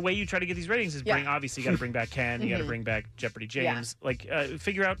that the way you try to get these ratings is Yeah. obviously you got to bring back Ken, you got to Mhm. bring back Jeopardy Yeah. James, like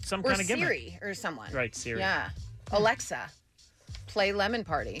figure out some Or kind of gimmick. Siri or someone. Right, Siri. Yeah. Alexa, play Lemon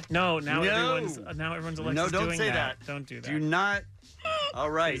Party. No, now No. everyone's Alexa's No, don't doing say that. that. Don't do that. Do not All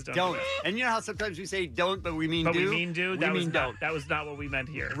right, Please don't. do that. And you know how sometimes we say don't, but we mean But do? we mean do. We That mean was don't. That was not what we meant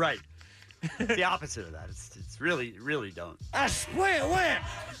here. Right. It's the opposite of that. It's really, really don't. I swear, when?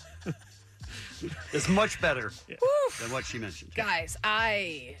 It's much better than what she mentioned. Guys,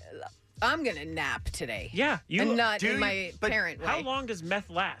 I'm gonna nap today. Yeah, you and not do in you- my but parent way. How long does meth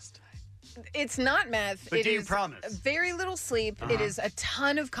last? It's not meth. But It do you is promise? Very little sleep. It Uh-huh. is a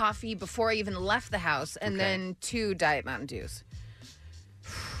ton of coffee before I even left the house, and Okay. then 2 Diet Mountain Dews.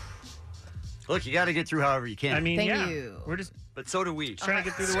 Look, you got to get through however you can. I mean, Thank yeah, you. we're just But so do we. trying to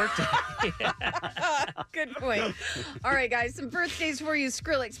get through the workday. Good point. All right, guys, some birthdays for you.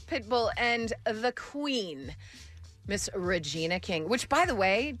 Skrillex, Pitbull, and the Queen. Miss Regina King, which, by the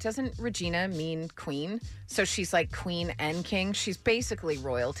way, doesn't Regina mean queen? So she's like queen and king. She's basically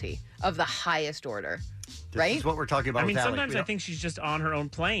royalty of the highest order, right? This is what we're talking about I mean, with Allie. sometimes I think she's just on her own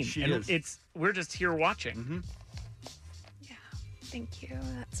plane. She and is. we're just here watching. Thank you.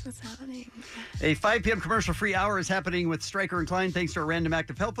 That's what's happening. A 5 p.m. commercial-free hour is happening with Stryker and Klein thanks to a random act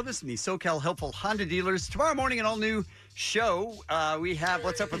of helpfulness and the SoCal Helpful Honda dealers. Tomorrow morning, an all-new show. We have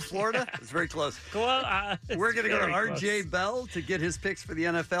What's Up with Florida. It's very close. We're going to go to R.J. Bell to get his picks for the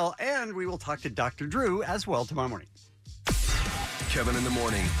NFL, and we will talk to Dr. Drew as well tomorrow morning. Kevin in the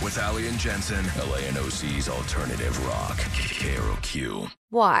Morning with Ali and Jensen. LANOC's Alternative Rock. KROQ.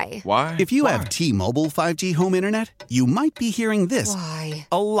 Why? Why? If you have T-Mobile 5G home internet, you might be hearing this Why?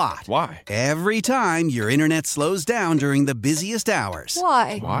 a lot. Why? Every time your internet slows down during the busiest hours.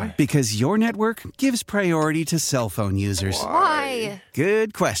 Why? Why? Because your network gives priority to cell phone users. Why?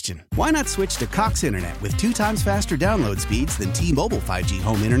 Good question. Why not switch to Cox Internet with 2 times faster download speeds than T-Mobile 5G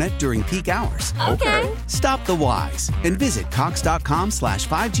home internet during peak hours? Okay. Stop the whys and visit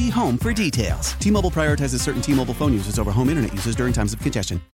cox.com/5G home for details. T-Mobile prioritizes certain T-Mobile phone users over home internet users during times of congestion.